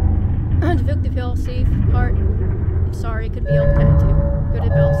 Took the fail safe part. I'm sorry, it could be helped out too. Good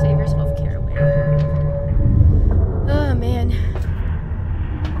about save your self-care away. Oh man.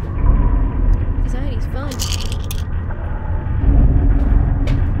 Anxiety's fun.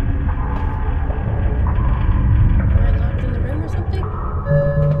 Am I locked in the room or something?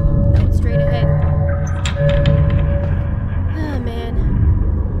 No, it's straight ahead. Oh man.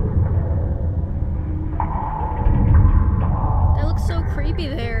 That looks so creepy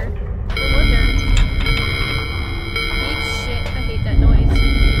there. No wonder. Big shit. I hate that noise.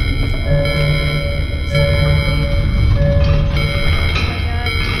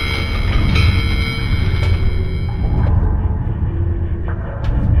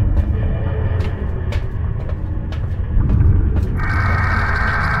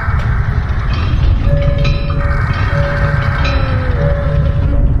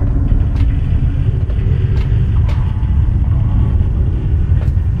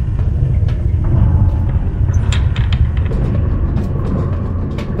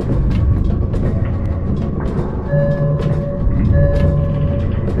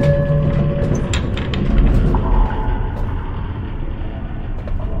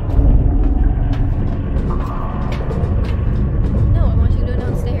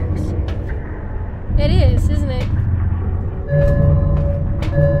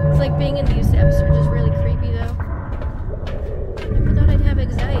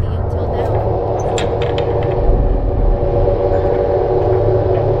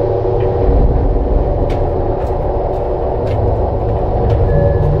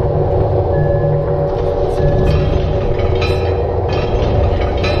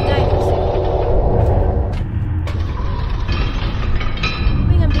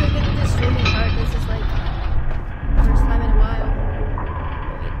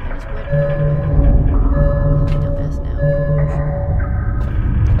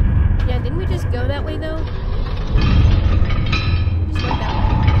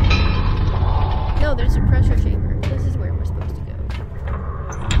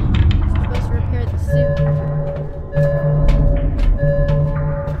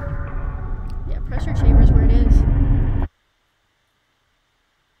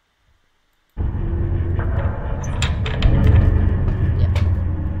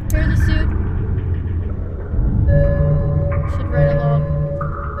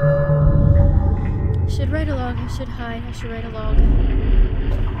 I should write a log.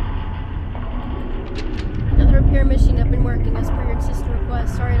 Another repair machine up and working as per your insistent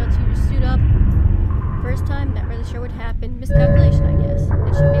request. Sorry not to suit up. First time, not really sure what happened. Miscalculation, I guess.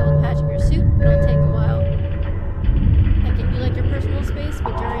 They should be able to patch up your suit, but it'll take a while. I get you like your personal space,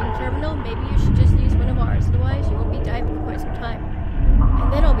 but during terminal, maybe you should just use one of ours. Otherwise, you won't be diving for quite some time.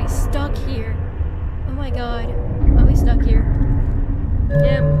 And then I'll be stuck here. Oh my god. I'll be stuck here.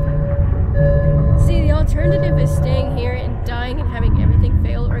 Yep. See, the alternative is staying here and dying and having everything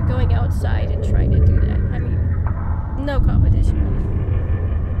fail, or going outside and trying to do that. I mean, no competition.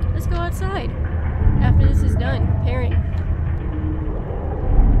 Let's go outside. After this is done, repairing.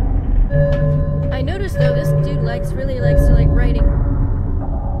 I noticed though, this dude really likes to like writing.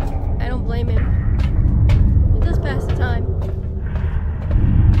 I don't blame him. It does pass the time.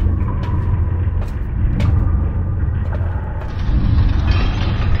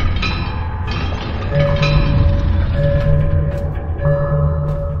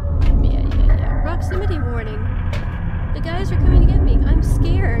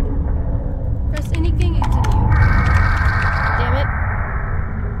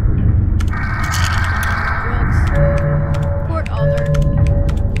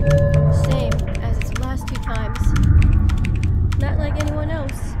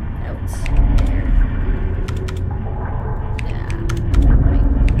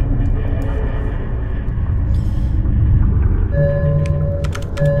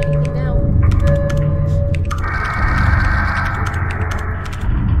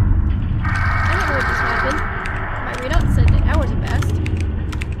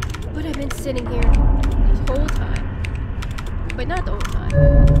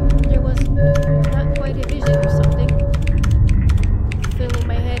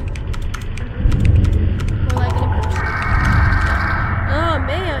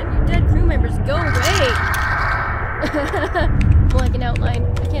 an outline.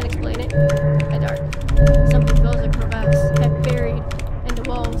 I can't explain it. Dark. Something fills a crevasse, kept buried into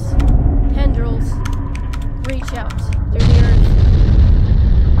walls. Tendrils reach out through the earth.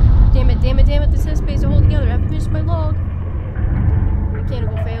 Damn it, damn it, damn it. This has space to hold together. I have finished my log.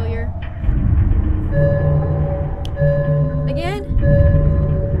 Mechanical failure. Again?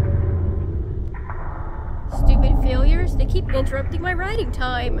 Stupid failures. They keep interrupting my writing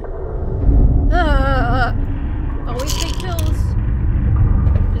time. Always take pills.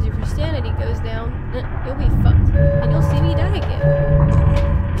 Because if your sanity goes down, you'll be fucked. And you'll see me die again.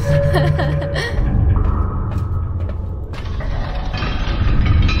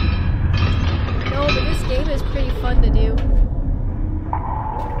 No, but this game is pretty fun to do.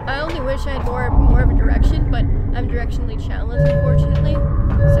 I only wish I had more of a direction, but I'm directionally challenged, unfortunately.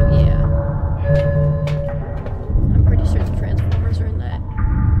 So yeah. I'm pretty sure the Transformers are in that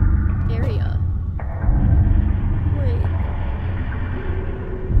area. Wait.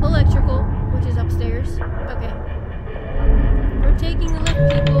 Electrical, which is upstairs. Okay. We're taking the lift,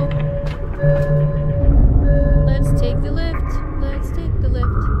 people. Let's take the lift. Let's take the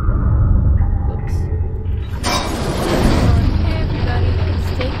lift. Oops. Come on, everybody, let's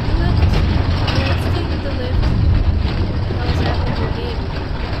take the lift. Let's take the lift. What the hell is happening to the game?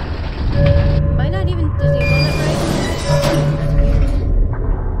 Am I not even... Does he run that right? That's weird.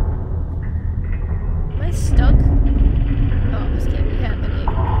 Am I stuck? Oh, this can't be happening.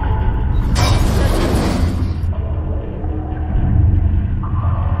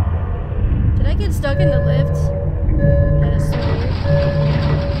 Did I get stuck in the lift? That is so weird.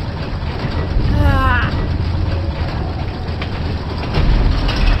 Ah!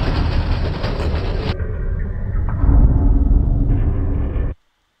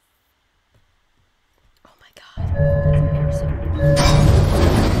 Oh my god, that's embarrassing.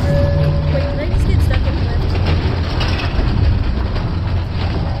 Wait, did I just get stuck in the lift?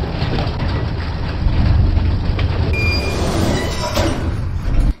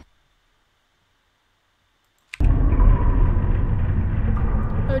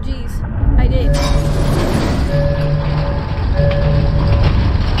 Oh geez, I did.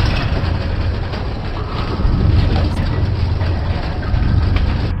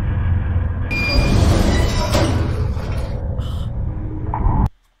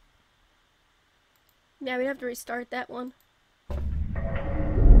 Now we'd have to restart that one.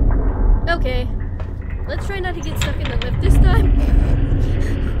 Okay. Let's try not to get stuck in the lift this time.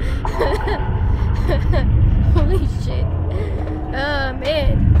 Holy shit. Oh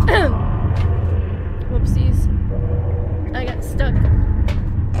man. Whoopsies. I got stuck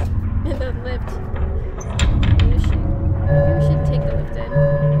in the lift. Holy shit. Maybe we should take the lift in.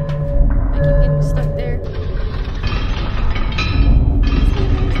 I keep getting stuck there.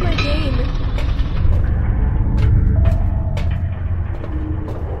 Where's my game?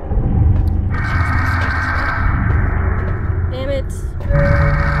 Damn it.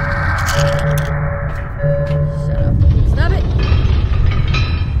 Shut up. Stop it.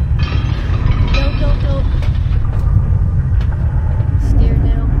 Don't. I'm scared now.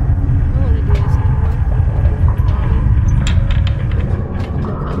 I don't want to do this anymore.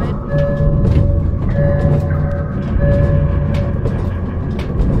 No comment.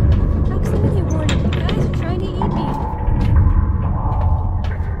 Proximity warning. You guys are trying to eat me.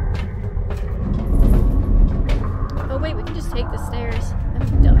 Oh wait, we can just take the stairs. I'm a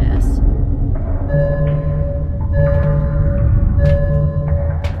dumbass.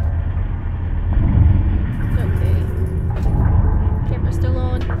 Okay. Camera's still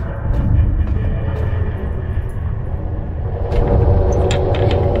on.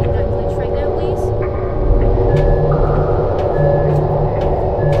 Not glitch right now, please.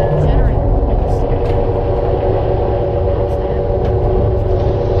 Is it a generator? What's that?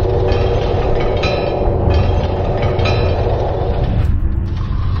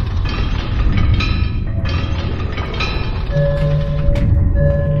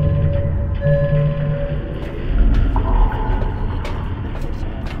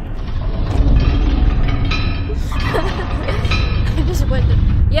 I just went to...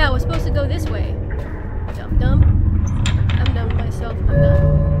 Yeah, I was supposed to go this way. Dumb. I'm done with myself. I'm done.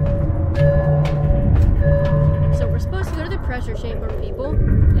 So we're supposed to go to the pressure chamber, people.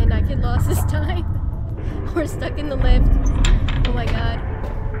 And I get lost this time. We're stuck in the lift. Oh my god.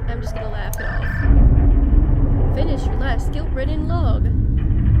 I'm just gonna laugh it off. Finish your last guilt-ridden log.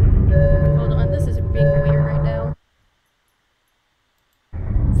 Hold on, this is being weird right now.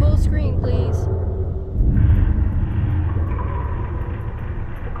 Full screen, please.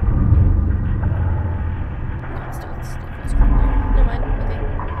 No, it's still full screen. Never mind. Okay.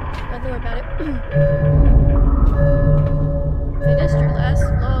 Don't worry about it. Finished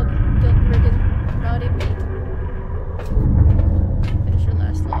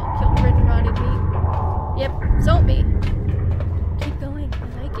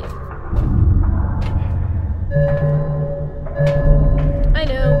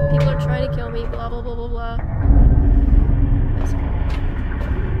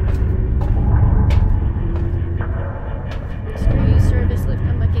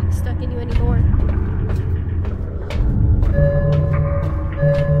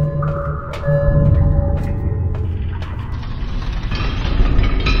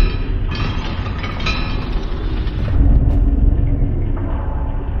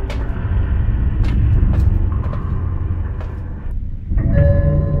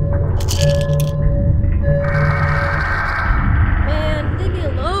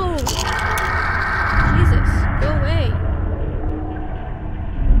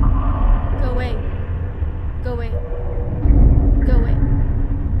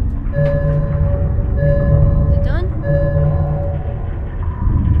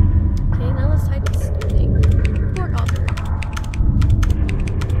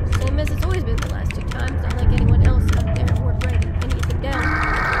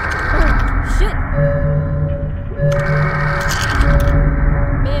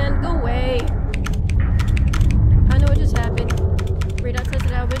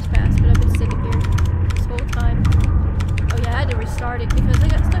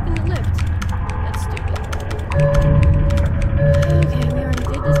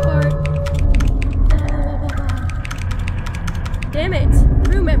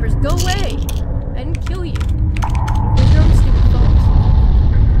Go away! I didn't kill you. It was your own stupid fault.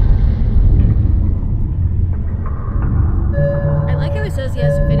 I like how it says he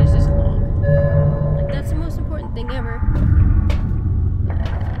has to finish this log. Like, that's the most important thing ever.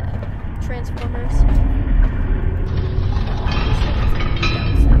 Transformers.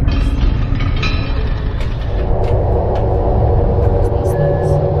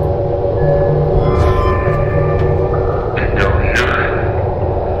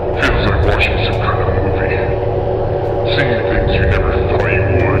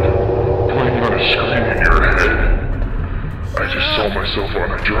 Myself on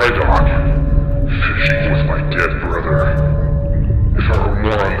a dry dock, fishing with my dead brother. If I were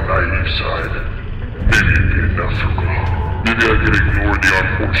more on the naive side, maybe it'd be enough for me. Maybe I could ignore the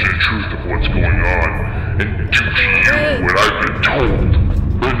unfortunate truth of what's going on and do to you what I've been told.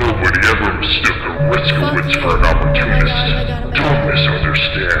 But nobody ever mistook a risk-a-wits for an opportunist. Don't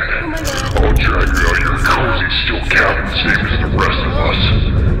misunderstand. I'll drag you out your cozy steel cabin same as the rest of us.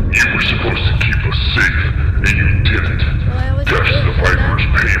 You were supposed to keep us safe, and you didn't. That's the Viper's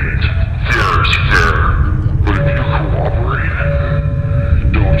payment. Fair is fair. But if you cooperate,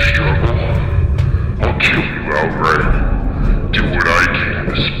 don't struggle. I'll kill you outright. Do what I can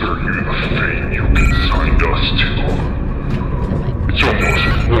to spare you the fate you consigned us to. It's almost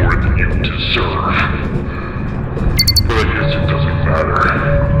more than you deserve. But I guess it doesn't matter.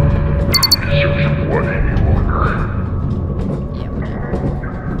 Who deserves what any longer?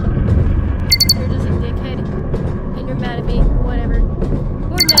 Mad at me, whatever.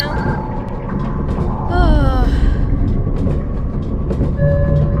 Bored now. Oh.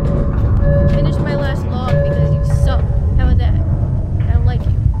 Finished my last log because you suck. How about that? I don't like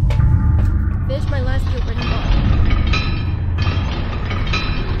you. Finished my last Gilbert log.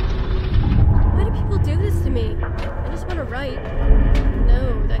 Why do people do this to me? I just want to write.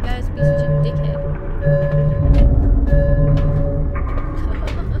 No, that guy's be such a dickhead.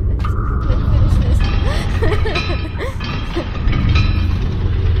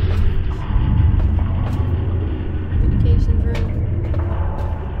 Communications room.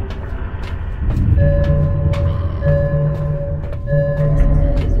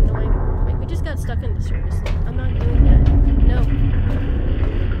 That is annoying. Wait, we just got stuck in the service. I'm not doing that. No.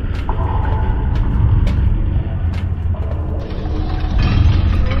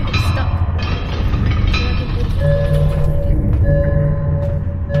 I'm stuck.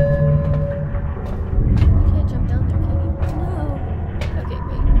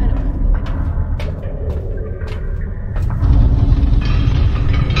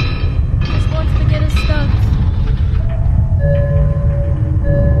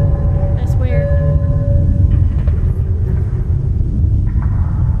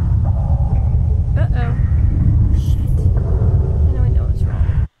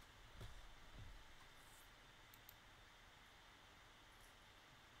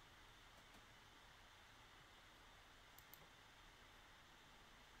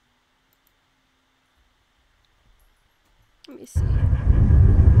 Let me see.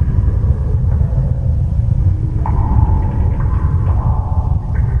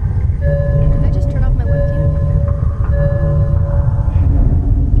 Did I just turn off my webcam?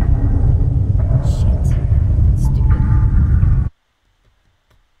 Shit. That's stupid.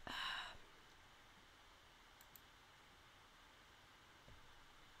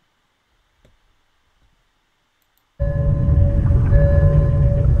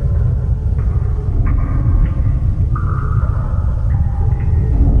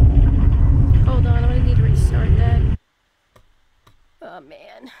 Oh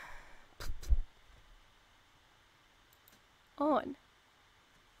man. On.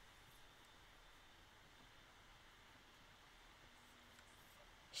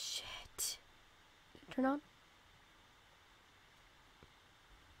 Shit. Turn on.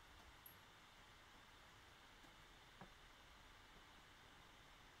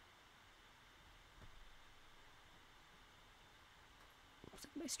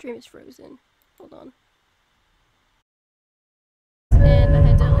 My stream is frozen. Hold on. And I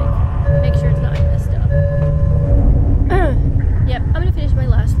had to like make sure it's not messed up. Yep, I'm gonna finish my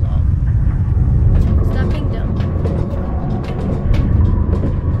last log. Stop being dumb.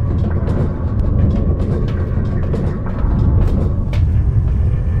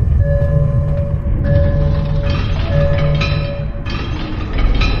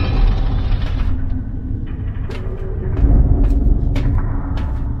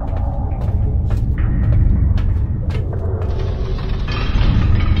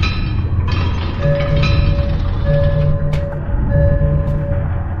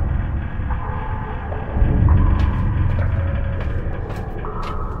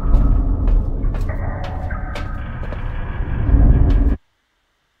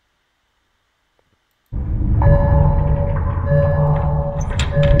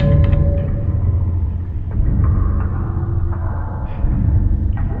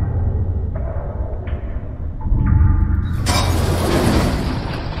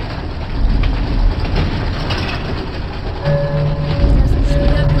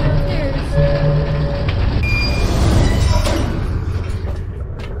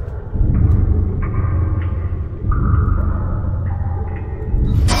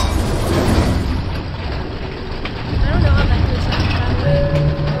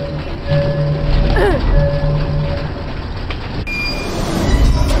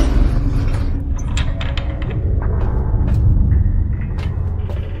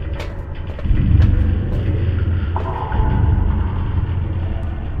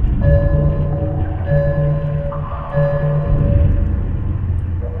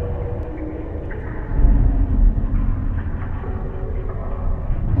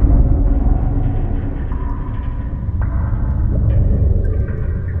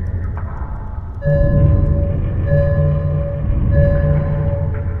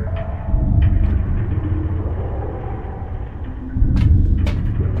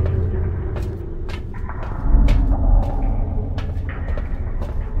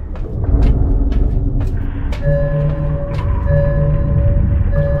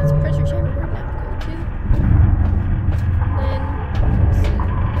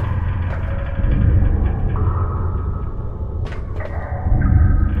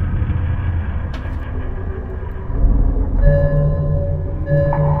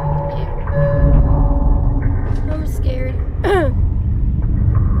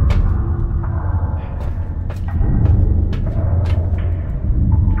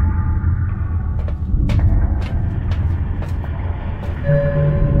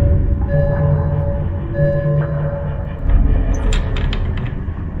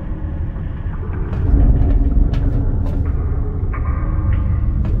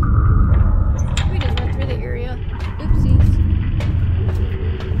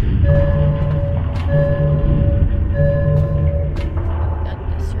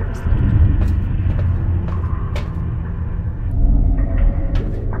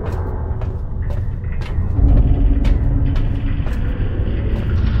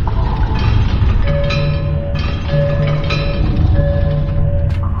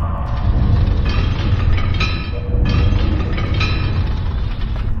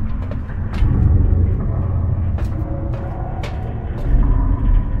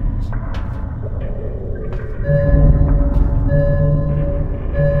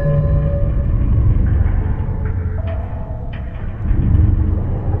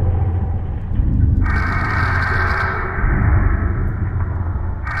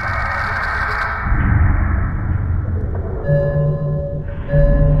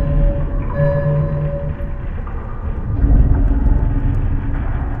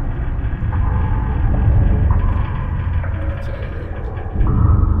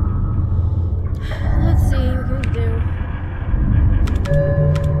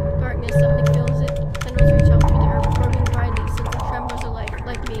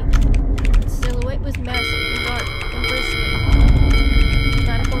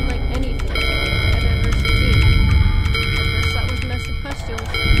 molecules.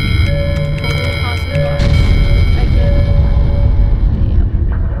 Only impossibly large. I can't. Damn.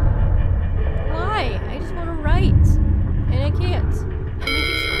 Why? I just want to write. And I can't. And it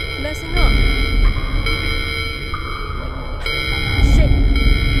keeps messing up. Shit. I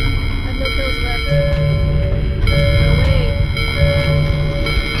have no pills left. No way.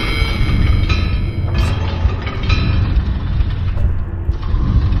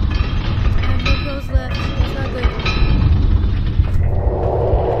 I have no pills left. That's not good.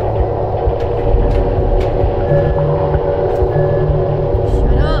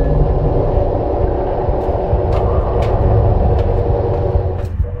 Shut up.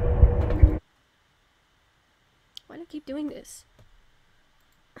 Why do I keep doing this?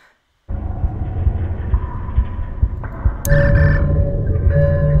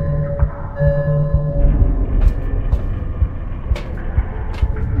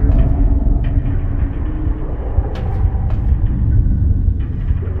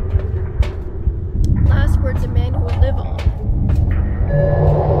 Last words a man who would live on.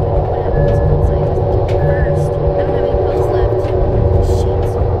 First. I don't have any pills left. Shit.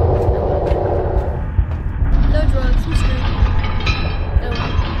 No drugs. I'm screwed. No.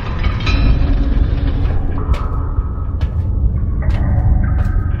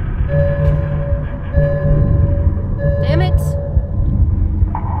 Damn it.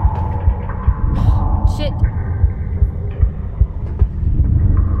 Shit.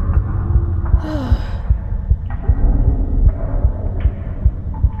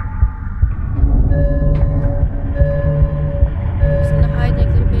 Just gonna hide like a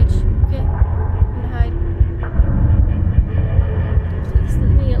little bitch. Okay? I'm gonna hide. Please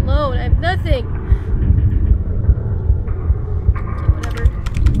leave me alone. I have nothing. Okay, whatever.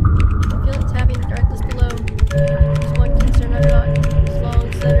 I feel like tapping the darkness below. There's one concern I'm not. This long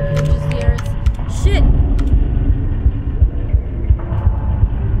slender pinches the earth. Shit!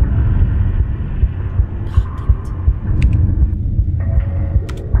 Oh, damn it.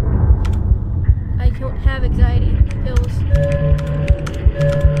 I don't have anxiety pills.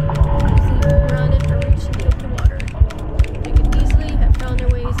 Easily grounded or reach into the water. They could easily have found their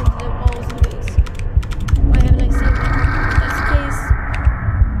ways into the walls and base. Why haven't I seen them? If that's the case.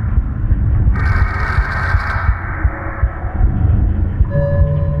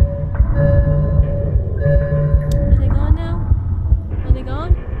 Are they gone now? Are they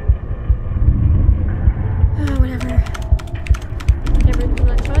gone? Whatever. Whatever.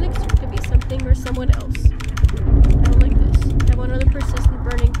 Electronics could be something or someone else. I don't like this. I want another persistent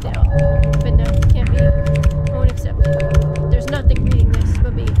burning down. But no, can't be. I won't accept it. There's nothing reading this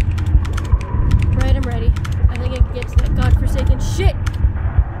but me. Right, I'm ready. I think I can get to that godforsaken shit!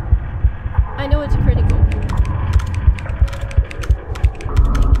 I know it's critical.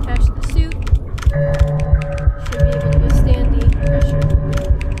 Attach the suit. Should be able to withstand the pressure.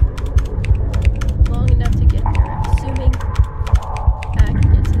 Long enough to get there, assuming I can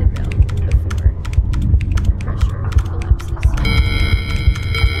get to the ground before pressure collapses.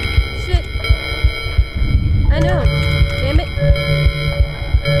 Shit! I know! Damn it!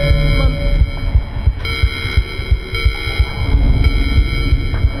 Come on.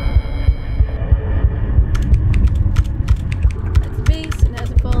 That's the base and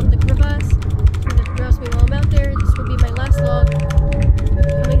hasn't fallen the crevasse. It doesn't grouse me while I'm out there. This will be my last log.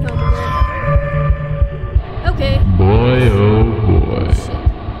 Coming home wherever. Okay. Boy, oh boy. Shit.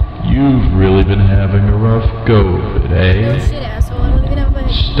 You've really been having a rough go of it, No eh? shit, asshole. I don't even have my...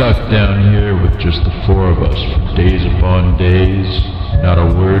 Stuck down here with just the four of us for days upon days. Not a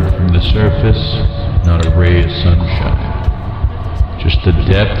word from the surface, not a ray of sunshine. Just the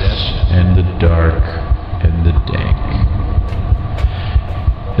depths and the dark and the dank.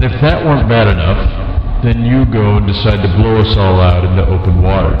 And if that weren't bad enough, then you go and decide to blow us all out into open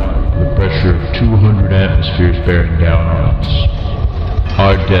water, with the pressure of 200 atmospheres bearing down on us.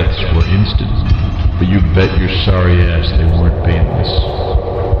 Our deaths were instant, but you bet your sorry ass they weren't painless.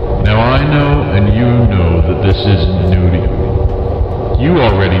 Now I know and you know that this isn't new to you. You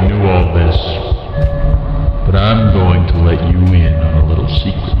already knew all this, but I'm going to let you in on a little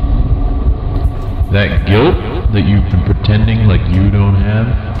secret. That guilt that you've been pretending like you don't have,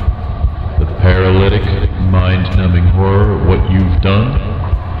 the paralytic, mind-numbing horror of what you've done,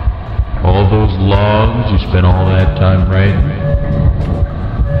 all those logs you spent all that time writing,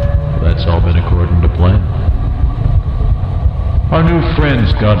 well, that's all been according to plan. Our new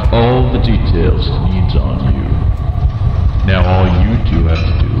friend's got all the details it needs on you. Now all you two have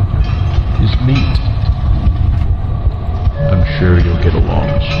to do is meet. I'm sure you'll get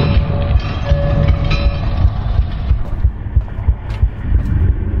along swimmingly.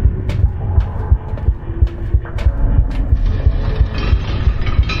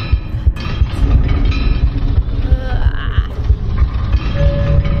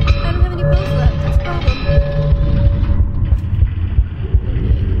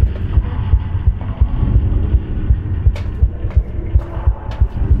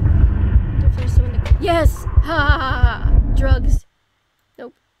 Yes! Ha ha ha ha! Drugs.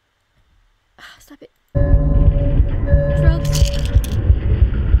 Nope. Ah, stop it. Drugs.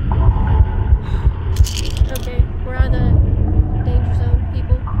 Okay, we're out of the danger zone,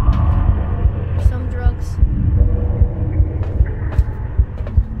 people. Some drugs.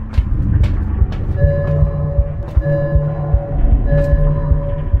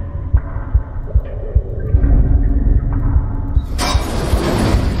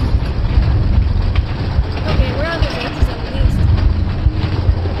 Okay, we're out of the danger zone at least.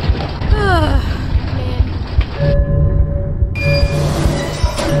 Ah, man.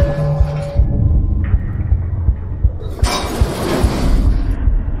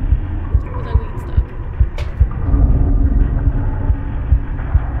 Looks like we get stuck.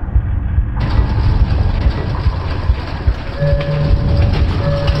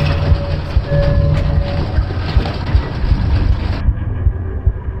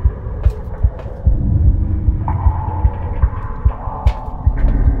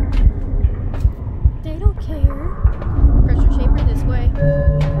 They don't care. Pressure chamber this way.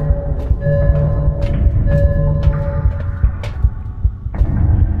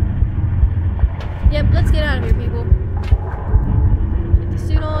 Yep, let's get out of here, people. Get the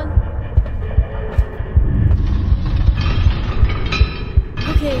suit on.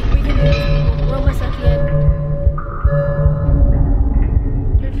 Okay, we can do this, people. We're almost at the end.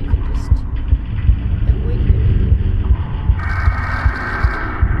 Or if you could just avoid everything.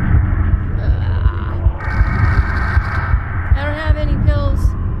 I don't have any pills.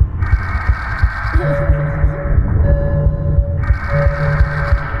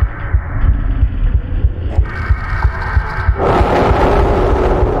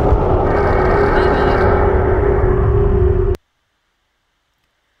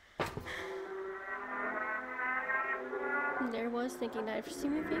 And there was thinking I'd see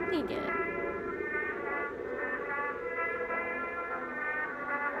my family again.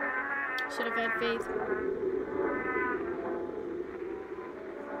 Should have had faith.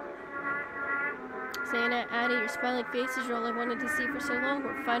 Santa, Addie, your smiling faces are all I wanted to see for so long.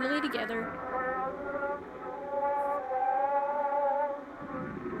 We're finally together.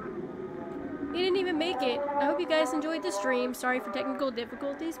 You didn't even make it. I hope you guys enjoyed the stream. Sorry for technical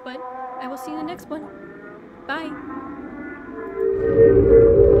difficulties, but I will see you in the next one. Bye.